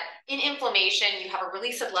thought that in inflammation, you have a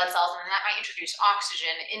release of blood cells, and that might introduce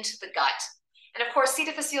oxygen into the gut. And of course, C.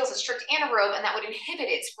 difficile is a strict anaerobe, and that would inhibit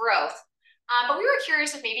its growth. But we were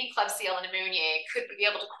curious if maybe Klebsiella pneumoniae could be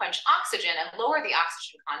able to quench oxygen and lower the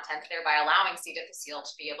oxygen content, thereby allowing C. difficile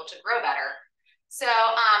to be able to grow better. So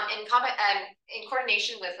in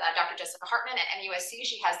coordination with Dr. Jessica Hartman at MUSC,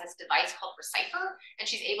 she has this device called Recipher, and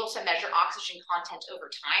she's able to measure oxygen content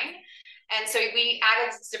over time. And so we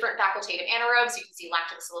added different facultative anaerobes. You can see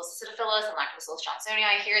Lactobacillus acidophilus and Lactobacillus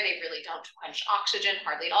johnsonii here. They really don't quench oxygen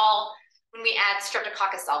hardly at all. When we add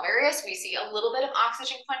Streptococcus salvarius, we see a little bit of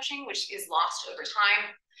oxygen quenching, which is lost over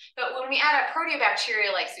time. But when we add a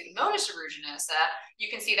proteobacteria like Pseudomonas aeruginosa, you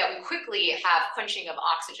can see that we quickly have quenching of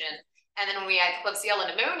oxygen. And then when we add Klebsiella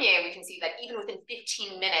pneumoniae, we can see that even within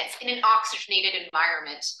 15 minutes in an oxygenated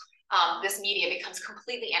environment, this media becomes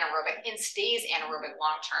completely anaerobic and stays anaerobic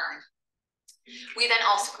long-term. We then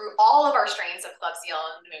also grew all of our strains of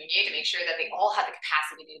Klebsiella pneumoniae to make sure that they all had the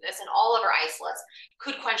capacity to do this, and all of our isolates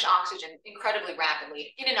could quench oxygen incredibly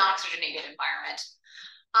rapidly in an oxygenated environment.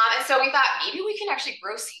 And so we thought maybe we can actually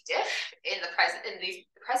grow C. diff in the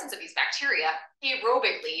presence of these bacteria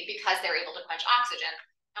aerobically because they're able to quench oxygen.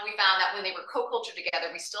 And we found that when they were co-cultured together,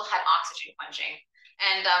 we still had oxygen quenching.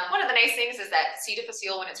 And one of the nice things is that C.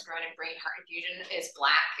 difficile, when it's grown in brain heart infusion, is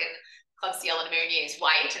black, and Klebsiella pneumoniae is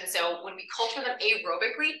white. And so when we culture them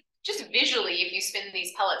aerobically, just visually, if you spin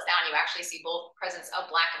these pellets down, you actually see both presence of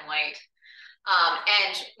black and white.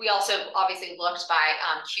 And we also obviously looked by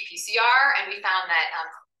qPCR, and we found that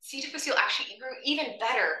C. difficile actually grew even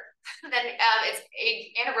better than its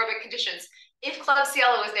anaerobic conditions if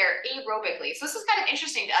Klebsiella was there aerobically. So this is kind of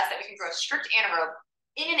interesting to us that we can grow a strict anaerobe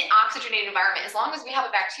in an oxygenated environment as long as we have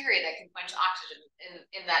a bacteria that can quench oxygen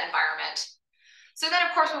in that environment. So then,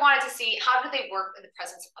 of course, we wanted to see how do they work in the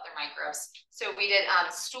presence of other microbes. So we did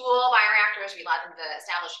stool bioreactors. We allowed them to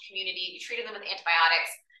establish a community. We treated them with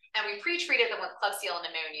antibiotics, and we pre-treated them with Klebsiella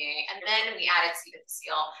pneumoniae. And then we added C.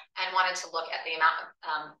 difficile and wanted to look at the amount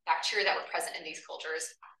of bacteria that were present in these cultures.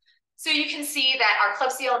 So you can see that our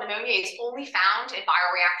Klebsiella pneumoniae is only found in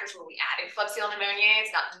bioreactors where we added Klebsiella pneumoniae.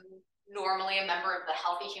 It's not normally a member of the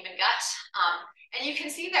healthy human gut. And you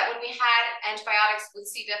can see that when we had antibiotics with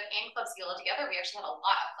C. diff and Klebsiella together, we actually had a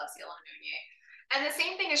lot of Klebsiella pneumoniae. And the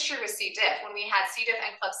same thing is true with C. diff. When we had C. diff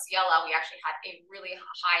and Klebsiella, we actually had a really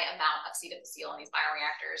high amount of C. difficile in these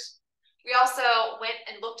bioreactors. We also went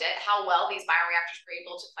and looked at how well these bioreactors were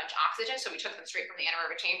able to quench oxygen. So we took them straight from the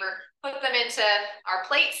anaerobic chamber, put them into our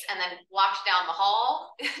plates, and then walked down the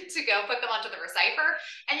hall to go put them onto the Recipher.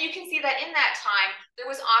 And you can see that in that time, there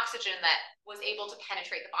was oxygen that was able to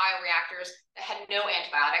penetrate the bioreactors that had no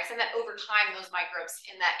antibiotics, and that over time, those microbes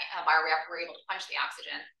in that bioreactor were able to quench the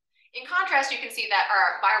oxygen. In contrast, you can see that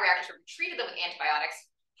our bioreactors, where we treated them with antibiotics,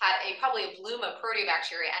 had probably a bloom of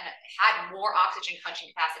proteobacteria and had more oxygen quenching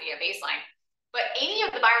capacity at baseline. But any of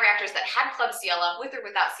the bioreactors that had Klebsiella, with or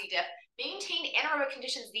without C. diff, maintained anaerobic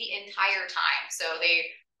conditions the entire time. So they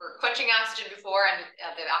were quenching oxygen before, and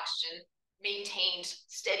the oxygen maintained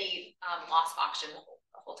steady loss of oxygen the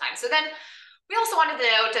whole time. So then we also wanted to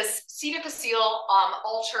know, does C. difficile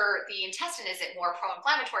alter the intestine? Is it more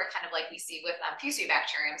pro-inflammatory, kind of like we see with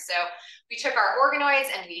Fusobacterium? So we took our organoids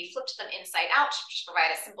and we flipped them inside out to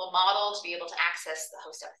provide a simple model to be able to access the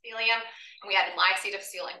host epithelium. And we added live C.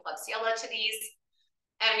 difficile and Klebsiella to these.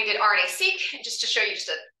 And we did RNA-seq, just to show you just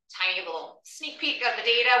a tiny little sneak peek of the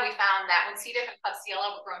data. We found that when C. diff and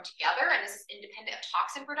Klebsiella were grown together, and this is independent of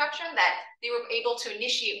toxin production, that they were able to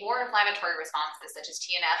initiate more inflammatory responses such as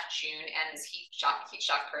TNF, Jun, and this heat shock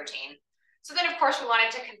protein. So then, of course, we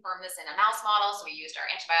wanted to confirm this in a mouse model. So we used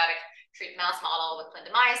our antibiotic treated mouse model with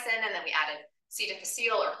clindamycin, and then we added C.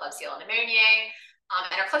 difficile or Klebsiella pneumoniae.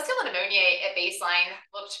 And our Klebsiella pneumoniae at baseline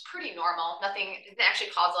looked pretty normal. Nothing didn't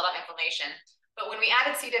actually cause a lot of inflammation. But when we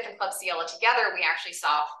added C. diff and Klebsiella together, we actually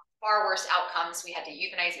saw far worse outcomes. We had to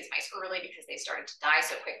euthanize these mice early because they started to die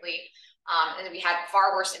so quickly. And then we had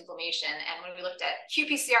far worse inflammation. And when we looked at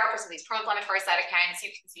qPCR for some of these pro-inflammatory cytokines,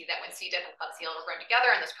 you can see that when C. diff and Klebsiella were grown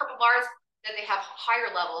together in those purple bars, that they have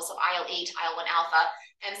higher levels of IL-8, IL-1 alpha,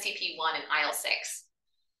 MCP1, and IL-6.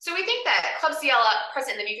 So we think that Klebsiella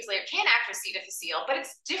present in the mucus layer can act with C. difficile, but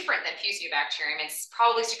it's different than Fusobacterium. It's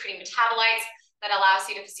probably secreting metabolites that allows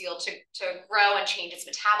C. difficile to grow and change its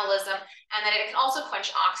metabolism, and that it can also quench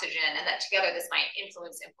oxygen, and that together this might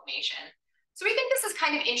influence inflammation. So we think this is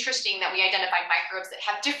kind of interesting that we identified microbes that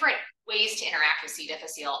have different ways to interact with C.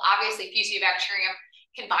 difficile. Obviously, Fusobacterium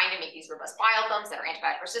can bind and make these robust biofilms that are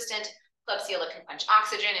antibiotic resistant. Klebsiella can quench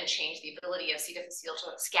oxygen and change the ability of C. difficile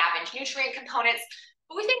to scavenge nutrient components.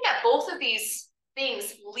 But we think that both of these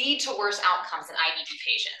things lead to worse outcomes in IBD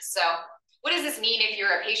patients. So what does this mean if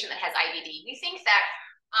you're a patient that has IBD? We think that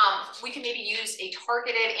we can maybe use a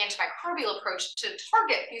targeted antimicrobial approach to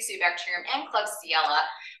target Fusobacterium and Klebsiella,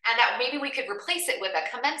 and that maybe we could replace it with a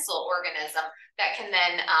commensal organism that can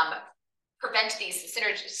then prevent these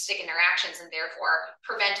synergistic interactions and therefore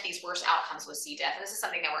prevent these worse outcomes with C. diff. And this is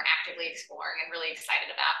something that we're actively exploring and really excited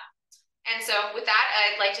about. And so with that,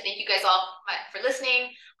 I'd like to thank you guys all for listening.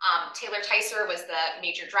 Taylor Tyser was the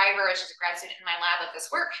major driver. She's a grad student in my lab of this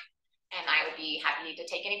work, and I would be happy to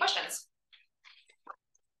take any questions.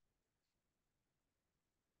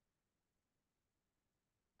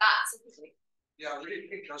 Yeah, what do you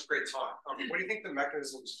think? That was a great talk. What do you think the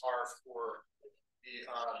mechanisms are for the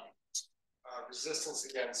resistance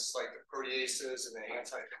against like the proteases and the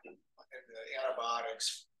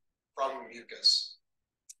antibiotics from mucus?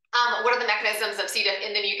 What are the mechanisms of C. diff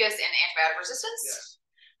in the mucus and antibiotic resistance? Yes.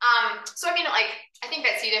 So I mean, like, I think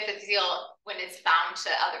that C. difficile, when it's bound to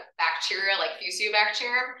other bacteria like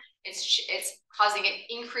Fusobacterium, it's causing an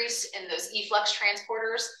increase in those efflux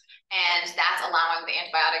transporters, and that's allowing the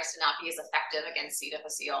antibiotics to not be as effective against C.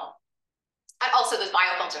 difficile. And also, those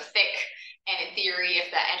biofilms are thick, and in theory, if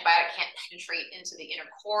the antibiotic can't penetrate into the inner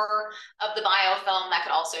core of the biofilm, that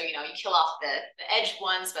could also, you kill off the edged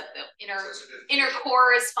ones, but the inner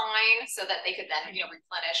core is fine, so that they could then,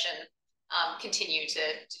 replenish and continue to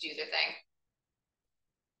do their thing.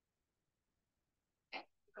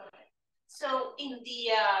 Okay. So in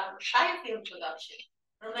the biofilm production,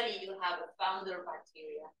 normally you have a founder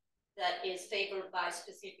bacteria that is favored by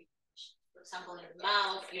specific. For example, in the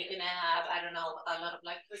mouth, you're gonna have, I don't know, a lot of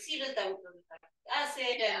lactobacillus that will produce lactic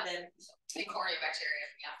acid, and then Corynebacteria,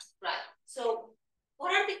 yeah. Right. So,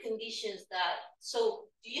 what are the conditions that? So,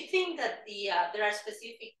 do you think that there are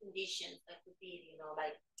specific conditions that could be,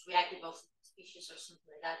 like reactive oxygen species or something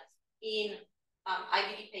like that in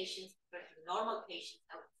IBD patients versus normal patients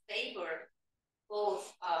that would favor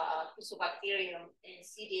both Fusobacterium and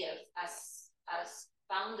C. diff as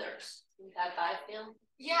founders in that biofilm?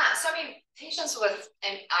 Yeah, so I mean, patients with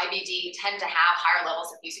an IBD tend to have higher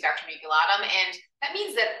levels of Fusobacterium ungulatum, and that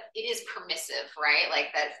means that it is permissive, right?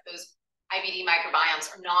 Like that those IBD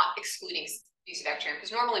microbiomes are not excluding Fusobacterium,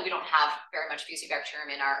 because normally we don't have very much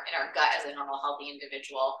Fusobacterium in our gut as a normal healthy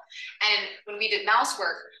individual. And when we did mouse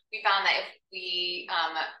work, we found that if we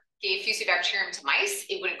gave Fusobacterium to mice,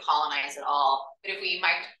 it wouldn't colonize at all. But if we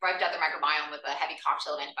wiped out the microbiome with a heavy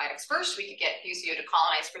cocktail of antibiotics first, we could get Fusio to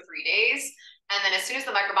colonize for 3 days. And then as soon as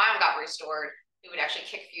the microbiome got restored, it would actually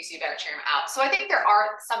kick Fusobacterium out. So I think there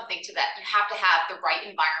are something to that. You have to have the right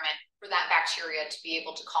environment for that bacteria to be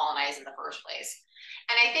able to colonize in the first place.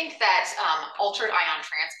 And I think that altered ion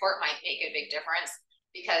transport might make a big difference,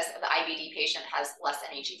 because the IBD patient has less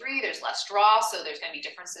NHE3, there's less draw, so there's going to be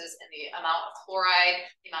differences in the amount of chloride,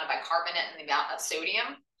 the amount of bicarbonate, and the amount of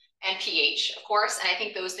sodium, and pH, of course. And I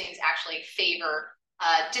think those things actually favor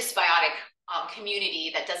dysbiotic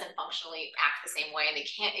community that doesn't functionally act the same way, and they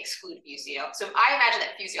can't exclude Fusio. So I imagine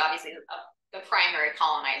that Fusio obviously is the primary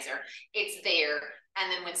colonizer. It's there,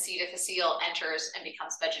 and then when C. difficile enters and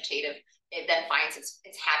becomes vegetative, it then finds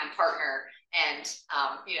its happy partner and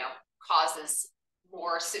causes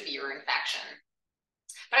more severe infection.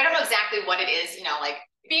 But I don't know exactly what it is, like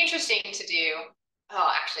it'd be interesting to do. Oh,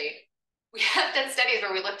 actually, we have done studies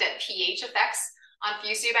where we looked at pH effects on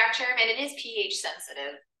Fusobacterium, and it is pH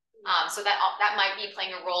sensitive. So that might be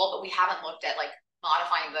playing a role, but we haven't looked at like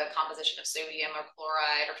modifying the composition of sodium or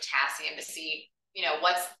chloride or potassium to see,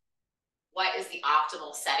 what is the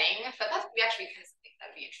optimal setting. But we actually kind of think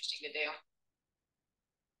that'd be interesting to do.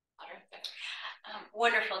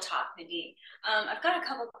 Wonderful talk, Nadine. I've got a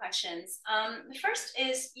couple of questions. The first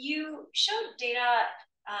is, you showed data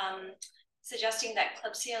suggesting that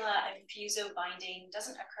Klebsiella and Fuso binding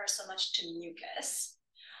doesn't occur so much to mucus,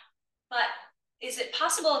 but is it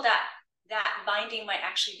possible that that binding might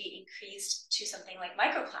actually be increased to something like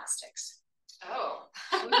microplastics? Oh,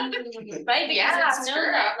 right, because yeah, it's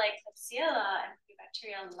known that like Klebsiella and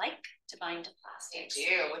bacteria like to bind to plastics. They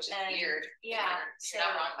do, which is weird. Yeah, you're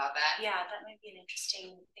not wrong about that. Yeah, that might be an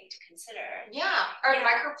interesting thing to consider. Yeah, are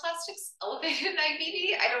microplastics elevated in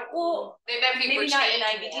IBD? I don't. Well, maybe not in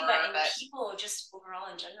IBD, more, but in people, just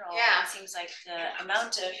overall in general. Yeah, it seems like the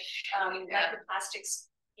amount of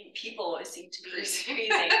microplastics in people seem to be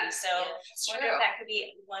increasing. So I wonder if that could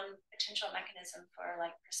be one potential mechanism for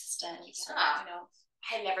like persistence. Yeah. I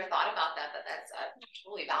had never thought about that, but that's a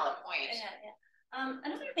totally valid point. Yeah, yeah.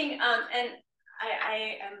 Another thing, and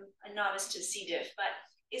I am a novice to C. diff, but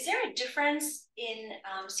is there a difference in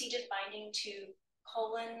C. diff binding to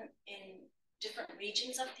colon in different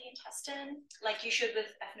regions of the intestine, like you showed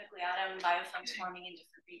with ethnogliatum biofilms forming in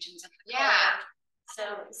different regions of the colon?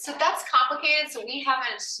 So that's complicated. So we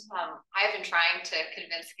haven't, I have been trying to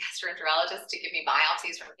convince gastroenterologists to give me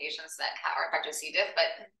biopsies from patients that are infected with C. diff, but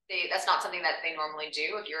that's not something that they normally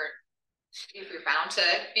do. If you're found to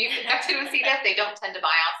be infected with C. diff, they don't tend to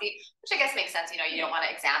biopsy, which I guess makes sense. You know, you don't want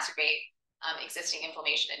to exacerbate existing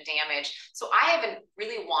inflammation and damage. So I have been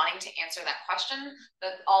really wanting to answer that question,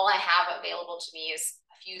 but all I have available to me is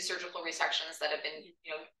a few surgical resections that have been,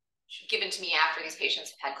 you know, given to me after these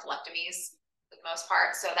patients have had colectomies for the most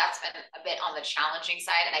part. So that's been a bit on the challenging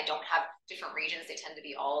side, and I don't have different regions. They tend to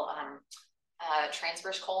be all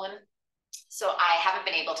transverse colon. So I haven't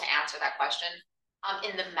been able to answer that question.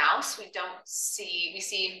 In the mouse, we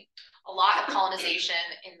see a lot of colonization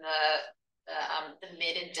in the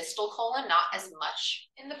mid and distal colon, not as much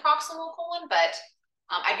in the proximal colon, but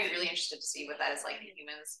I'd be really interested to see what that is like in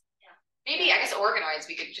humans. Maybe, I guess, organoids,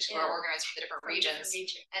 we could just grow organoids from the different regions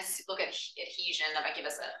and look at adhesion. That might give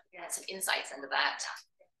us some insights into that.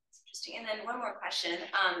 That's interesting. And then one more question.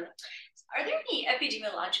 Are there any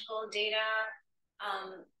epidemiological data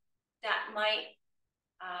that might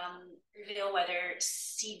reveal whether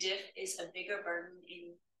C. diff is a bigger burden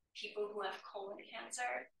in people who have colon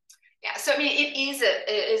cancer? Yeah, so I mean, it is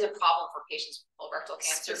a problem for patients with colorectal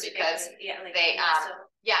cancer because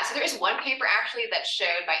so there is one paper actually that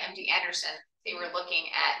showed by MD Anderson. They were looking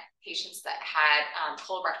at patients that had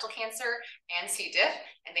colorectal cancer and C. diff,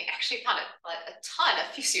 and they actually found a ton of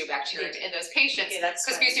fusobacteria in those patients,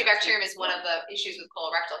 because fusobacterium is one of the issues with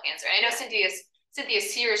colorectal cancer. And I know Cynthia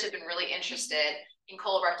Sears has been really interested in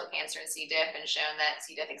colorectal cancer and C. diff, and shown that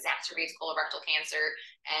C. diff exacerbates colorectal cancer,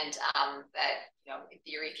 and that, you know, in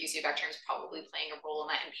theory, fusobacterium is probably playing a role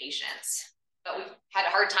in that in patients. But we've had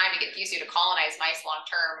a hard time to get fusio to colonize mice long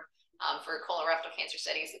term. For colorectal cancer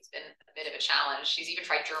studies, it's been a bit of a challenge. She's even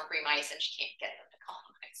tried germ-free mice, and she can't get them to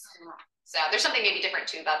colonize. So there's something maybe different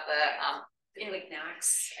too about the like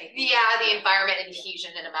NACs, I think. Yeah, the environment and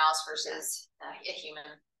adhesion in a mouse versus a human.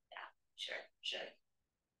 Yeah, sure.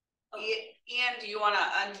 Ian, do you want to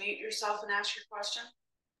unmute yourself and ask your question?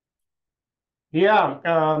 Yeah,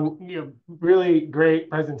 really great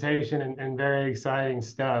presentation and very exciting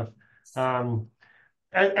stuff.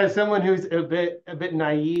 As someone who's a bit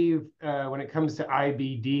naive when it comes to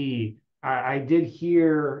IBD, I did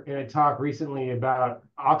hear in a talk recently about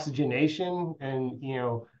oxygenation and, you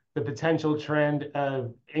know, the potential trend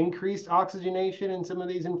of increased oxygenation in some of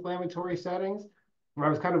these inflammatory settings. And I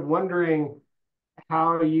was kind of wondering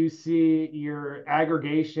how you see your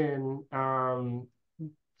aggregation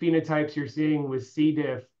phenotypes you're seeing with C.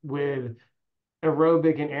 diff with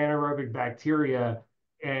aerobic and anaerobic bacteria,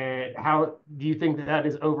 and how do you think that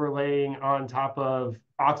is overlaying on top of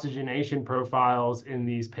oxygenation profiles in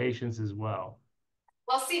these patients as well?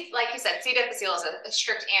 Well, like you said, C. difficile is a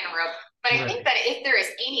strict anaerobe, but I think that if there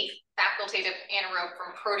is any facultative anaerobe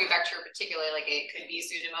from Proteobacteria particularly, like it could be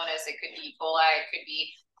Pseudomonas, it could be E. coli, it could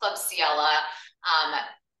be Klebsiella,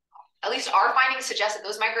 at least our findings suggest that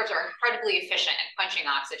those microbes are incredibly efficient at quenching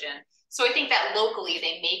oxygen. So I think that locally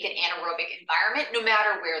they make an anaerobic environment no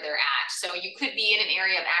matter where they're at. So you could be in an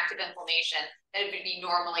area of active inflammation that would be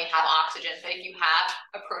normally have oxygen, but if you have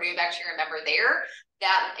a Proteobacteria member there,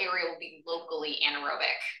 that area will be locally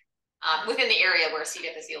anaerobic within the area where C.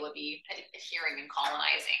 difficile would be adhering and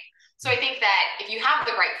colonizing. So I think that if you have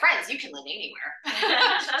the right friends, you can live anywhere.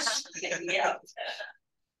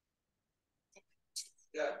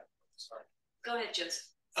 Yeah. Sorry. Go ahead, Joseph.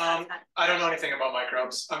 I don't know anything about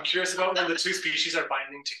microbes. I'm curious about when the two species are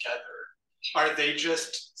binding together. Are they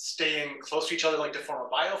just staying close to each other, like to form a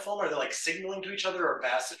biofilm? Are they like signaling to each other or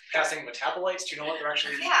passing metabolites? Do you know what they're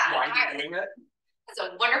actually why they're doing it? That's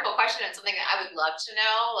a wonderful question, and something that I would love to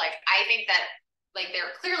know. Like, I think that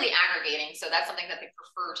they're clearly aggregating, so that's something that they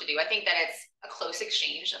prefer to do. I think that it's a close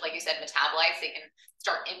exchange, like you said, metabolites. They can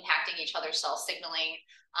start impacting each other's cell signaling.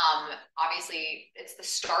 Obviously, it's the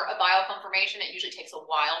start of biofilm formation. It usually takes a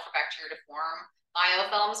while for bacteria to form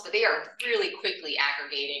biofilms, but they are really quickly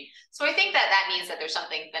aggregating. So I think that means that there's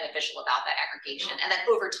something beneficial about that aggregation, and then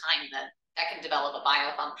over time, that can develop a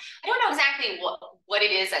biofilm. I don't know exactly what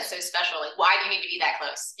it is that's so special. Like, why do you need to be that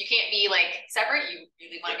close? You can't be like separate. You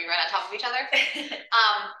really want to be right on top of each other.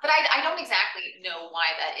 But I don't exactly know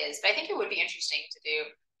why that is. But I think it would be interesting to do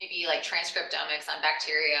maybe like transcriptomics on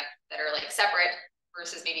bacteria that are like separate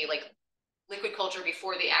versus maybe like liquid culture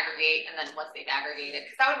before they aggregate and then once they've aggregated,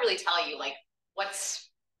 because that would really tell you like what's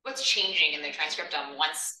changing in their transcriptome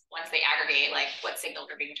once they aggregate, like what signals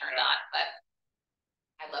are being turned on. But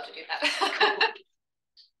I'd love to do that.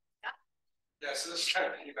 Yeah, so this is kind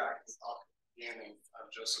of piggyback off the beginning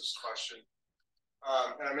of Joseph's question.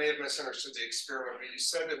 and I may have misunderstood the experiment, but you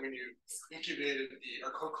said that when you incubated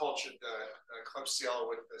or co-cultured the Klebsiella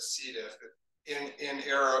with the C. diff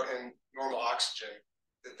in normal oxygen,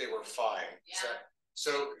 that they were fine. Yeah.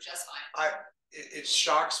 So just fine. It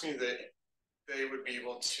shocks me that they would be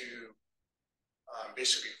able to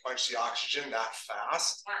basically quench the oxygen that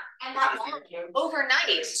fast. Yeah. And that long,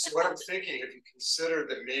 overnight. So what I'm thinking, if you consider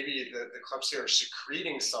that maybe the Klebsiella are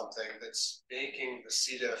secreting something that's making the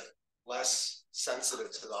C. diff less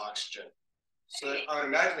sensitive to the oxygen. So I would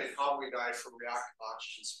imagine they probably died from reactive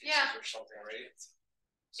oxygen species or something, right?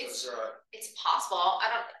 So it's possible. I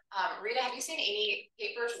don't, Rita, have you seen any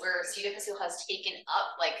papers where C. difficile has taken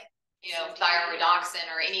up like, you know, thyroidoxin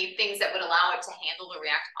or any things that would allow it to handle the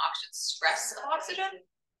reactive oxygen stress of oxygen?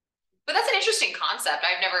 But that's an interesting concept.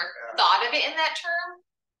 I've never thought of it in that term,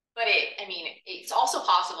 but I mean, it's also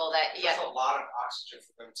possible that, there's a lot of oxygen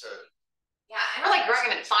for them to. Yeah, and we're like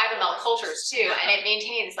growing them in 5 ml cultures too, and it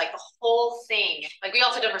maintains like the whole thing. Like we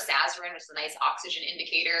also did rasazarin, which is a nice oxygen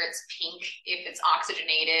indicator. It's pink if it's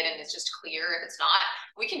oxygenated, and it's just clear if it's not.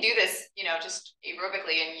 We can do this, you know, just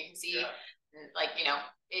aerobically, and you can see, like, you know,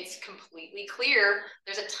 it's completely clear.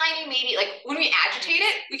 There's a tiny, maybe like when we agitate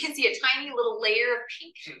it, we can see a tiny little layer of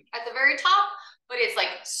pink at the very top, but it's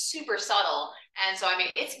like super subtle. And so, I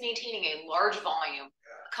mean, it's maintaining a large volume,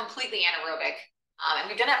 completely anaerobic. And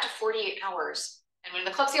we've done it up to 48 hours. And when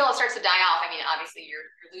the Klebsiella starts to die off, I mean, obviously you're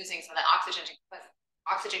losing some of that oxygen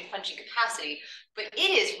quenching capacity, but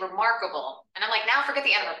it is remarkable. And I'm like, now forget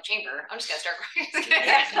the anaerobic chamber. I'm just gonna start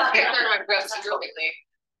my breath real quickly.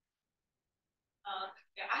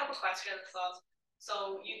 Yeah, I have a question.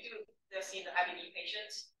 So you do this in the IBD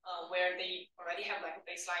patients where they already have like a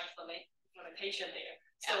baseline inflammation there.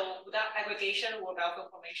 So would that aggregation or valve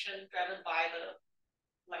formation driven by the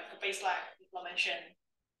baseline inflammation,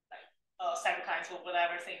 like cytokines or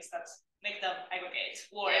whatever things that make them aggregate,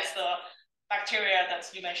 or it's the bacteria that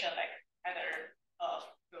you mentioned, like either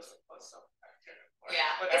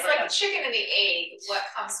it's like the chicken and the egg. What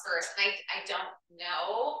comes first? And I don't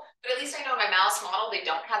know, but at least I know in my mouse model they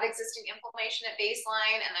don't have existing inflammation at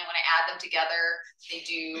baseline, and then when I add them together, they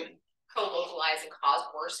do co-localize and cause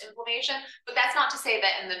worse inflammation. But that's not to say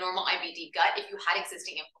that in the normal IBD gut, if you had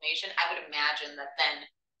existing inflammation, I would imagine that then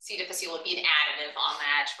C. difficile would be an additive on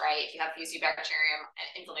that, right? If you have Fusobacterium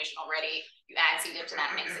inflammation already, you add C. diff to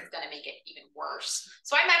that mix, it's going to make it even worse.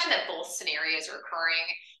 So I imagine that both scenarios are occurring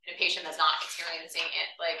in a patient that's not experiencing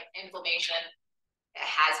like inflammation, that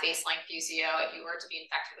has baseline Fusio. If you were to be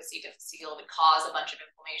infected with C. difficile, it would cause a bunch of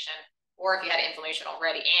inflammation. Or if you had inflammation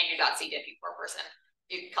already and you got C. diff, you poor person,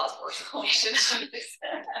 it could cause worse inflammation.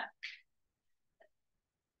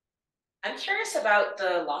 I'm curious about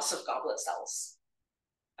the loss of goblet cells.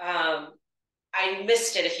 I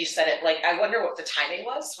missed it if you said it. Like, I wonder what the timing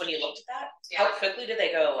was when you looked at that. Yeah. How quickly did they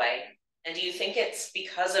go away? And do you think it's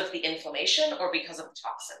because of the inflammation or because of the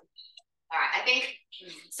toxin? All right, I think,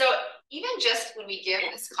 so even just when we give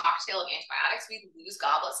this cocktail of antibiotics, we lose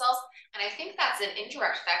goblet cells. And I think that's an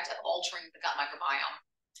indirect effect of altering the gut microbiome.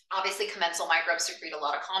 Obviously, commensal microbes secrete a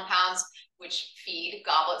lot of compounds which feed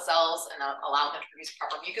goblet cells and allow them to produce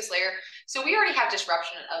proper mucus layer. So we already have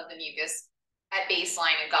disruption of the mucus at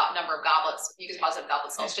baseline and number of goblets, mucus-positive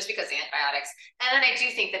goblet cells, just because of the antibiotics. And then I do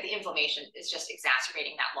think that the inflammation is just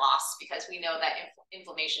exacerbating that loss, because we know that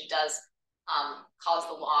inflammation does cause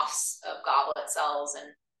the loss of goblet cells and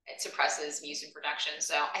it suppresses mucin production.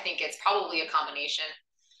 So I think it's probably a combination.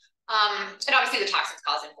 And obviously the toxins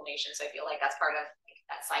cause inflammation, so I feel like that's part of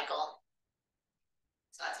that cycle.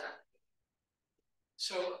 So that's it.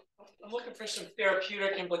 So I'm looking for some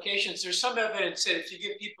therapeutic implications. There's some evidence that if you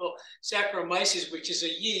give people Saccharomyces, which is a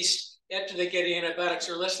yeast, after they get antibiotics,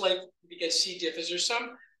 they're less likely to get C. diff. Is there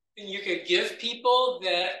something you could give people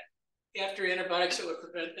that after antibiotics that would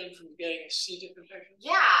prevent them from getting a C. diff infection?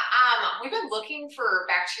 Yeah, we've been looking for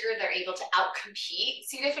bacteria that are able to outcompete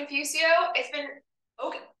C. diff and Fusio. It's been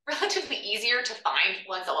relatively easier to find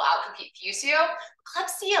ones that will outcompete Fusio.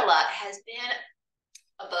 Klebsiella has been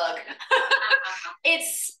a bug.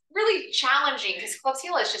 It's really challenging because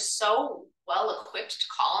Klebsiella is just so well equipped to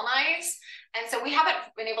colonize, and so we haven't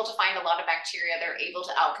been able to find a lot of bacteria that are able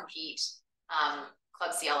to outcompete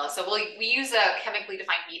Klebsiella. So we use a chemically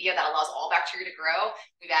defined media that allows all bacteria to grow.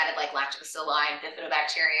 We've added like lactobacilli and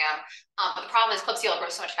bifidobacterium, but the problem is Klebsiella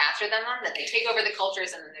grows so much faster than them that they take over the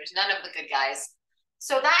cultures, and then there's none of the good guys.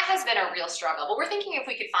 So that has been a real struggle, but we're thinking if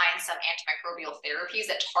we could find some antimicrobial therapies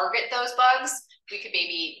that target those bugs, we could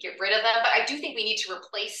maybe get rid of them. But I do think we need to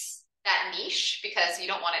replace that niche because you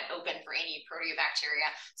don't want it open for any proteobacteria.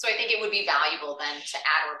 So I think it would be valuable then to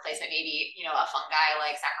add a replacement. Maybe, you know, a fungi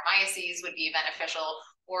like Saccharomyces would be beneficial,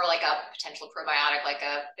 or like a potential probiotic like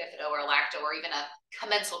a bifido or lacto, or even a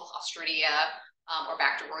commensal Clostridia or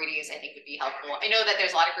Bacteroides, I think would be helpful. I know that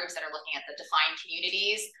there's a lot of groups that are looking at the defined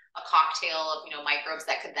communities, a cocktail of microbes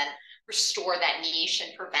that could then restore that niche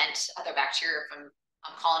and prevent other bacteria from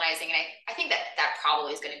colonizing. And I think that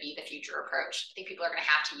probably is going to be the future approach. I think people are going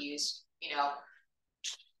to have to use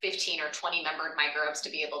 15 or 20 membered microbes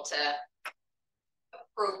to be able to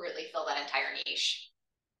appropriately fill that entire niche.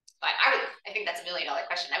 But I think that's $1 million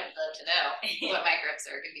question. I would love to know what microbes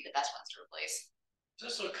are going to be the best ones to replace.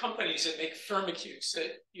 There's also companies that make firmicutes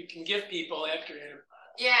that you can give people after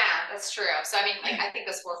antibiotics. Yeah, that's true. So I mean, I think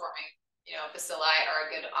the spore forming, bacilli are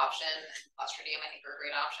a good option, and Clostridium I think are a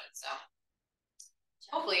great option. So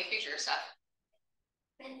hopefully future stuff.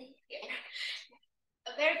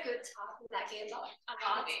 A very good talk, like a lot.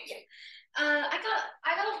 Yeah. I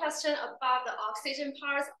got a question about the oxygen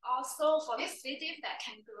part also for the C. diff that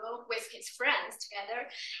can grow with its friends together.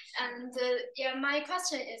 And yeah, my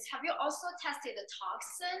question is, have you also tested the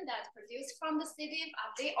toxin that produced from the C. diff?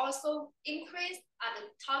 Are they also increased? Are the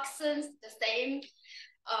toxins the same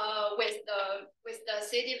with the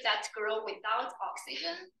C. diff that grow without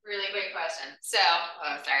oxygen? Really great question. So,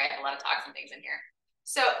 sorry, I have a lot of toxin things in here.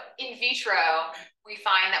 So in vitro, we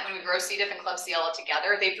find that when we grow C. diff and Klebsiella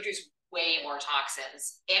together, they produce way more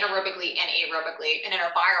toxins, anaerobically and aerobically. And in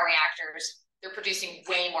our bioreactors, they're producing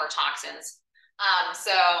way more toxins.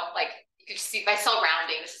 So like you could see by cell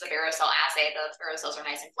rounding, this is a varicelle assay. The varicells are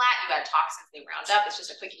nice and flat. You add toxins, they round up. It's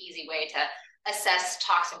just a quick, easy way to assess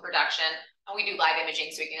toxin production. And we do live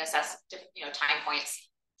imaging so we can assess time points.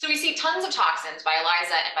 So we see tons of toxins by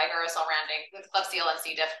ELISA and by varicelle rounding with Klebsiella and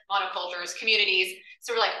C. diff, monocultures, communities.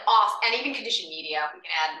 So we're like off, and even conditioned media, we can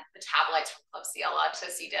add metabolites from Klebsiella to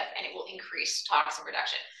C. diff, and it will increase toxin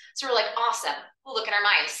production. So we're like, awesome. We'll look at our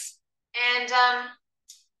mice. And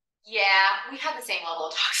yeah, we had the same level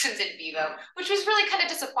of toxins in vivo, which was really kind of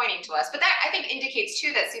disappointing to us. But that I think indicates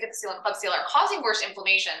too that C. difficile and Klebsiella are causing worse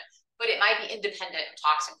inflammation, but it might be independent of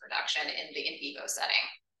toxin production in the in vivo setting.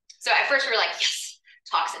 So at first we were like, yes,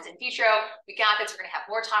 toxins in vitro, we got this, we're gonna have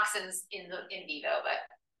more toxins in vivo, but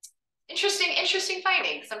interesting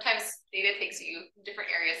finding. Sometimes data takes you in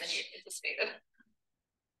different areas than you anticipated.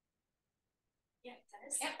 Yeah, that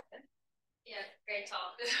is. Yeah, great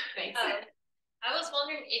talk. Thanks. I was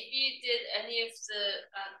wondering if you did any of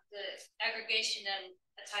the aggregation and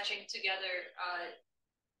attaching together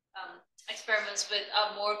experiments with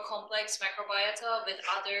a more complex microbiota with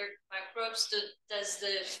other microbes. Does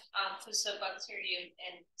the Fusobacterium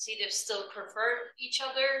and C. diff still prefer each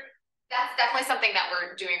other? That's definitely something that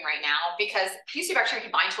we're doing right now, because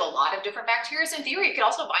Fusobacterium can bind to a lot of different bacteria. So in theory, it could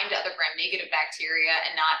also bind to other gram-negative bacteria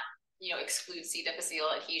and not exclude C. difficile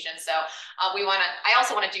adhesion. So I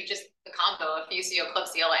also want to do just the combo of Fusio,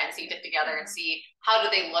 Klebsiella, and C. diff together and see how do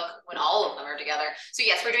they look when all of them are together. So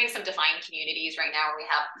yes, we're doing some defined communities right now where we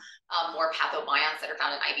have more pathobionts that are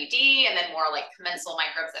found in IBD, and then more like commensal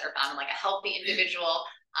microbes that are found in like a healthy individual,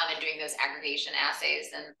 and doing those aggregation assays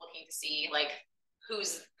and looking to see like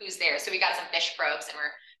who's there. So we got some fish probes, and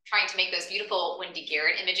we're trying to make those beautiful Wendy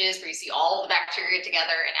Garrett images where you see all the bacteria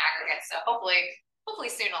together in aggregate. So hopefully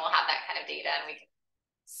soon I'll have that kind of data and we can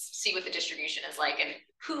see what the distribution is like and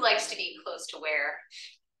who likes to be close to where.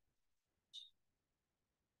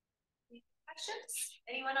 Questions?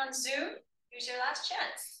 Anyone on Zoom? Here's your last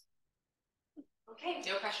chance. Okay.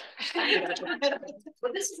 No pressure.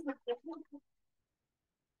 Well, this is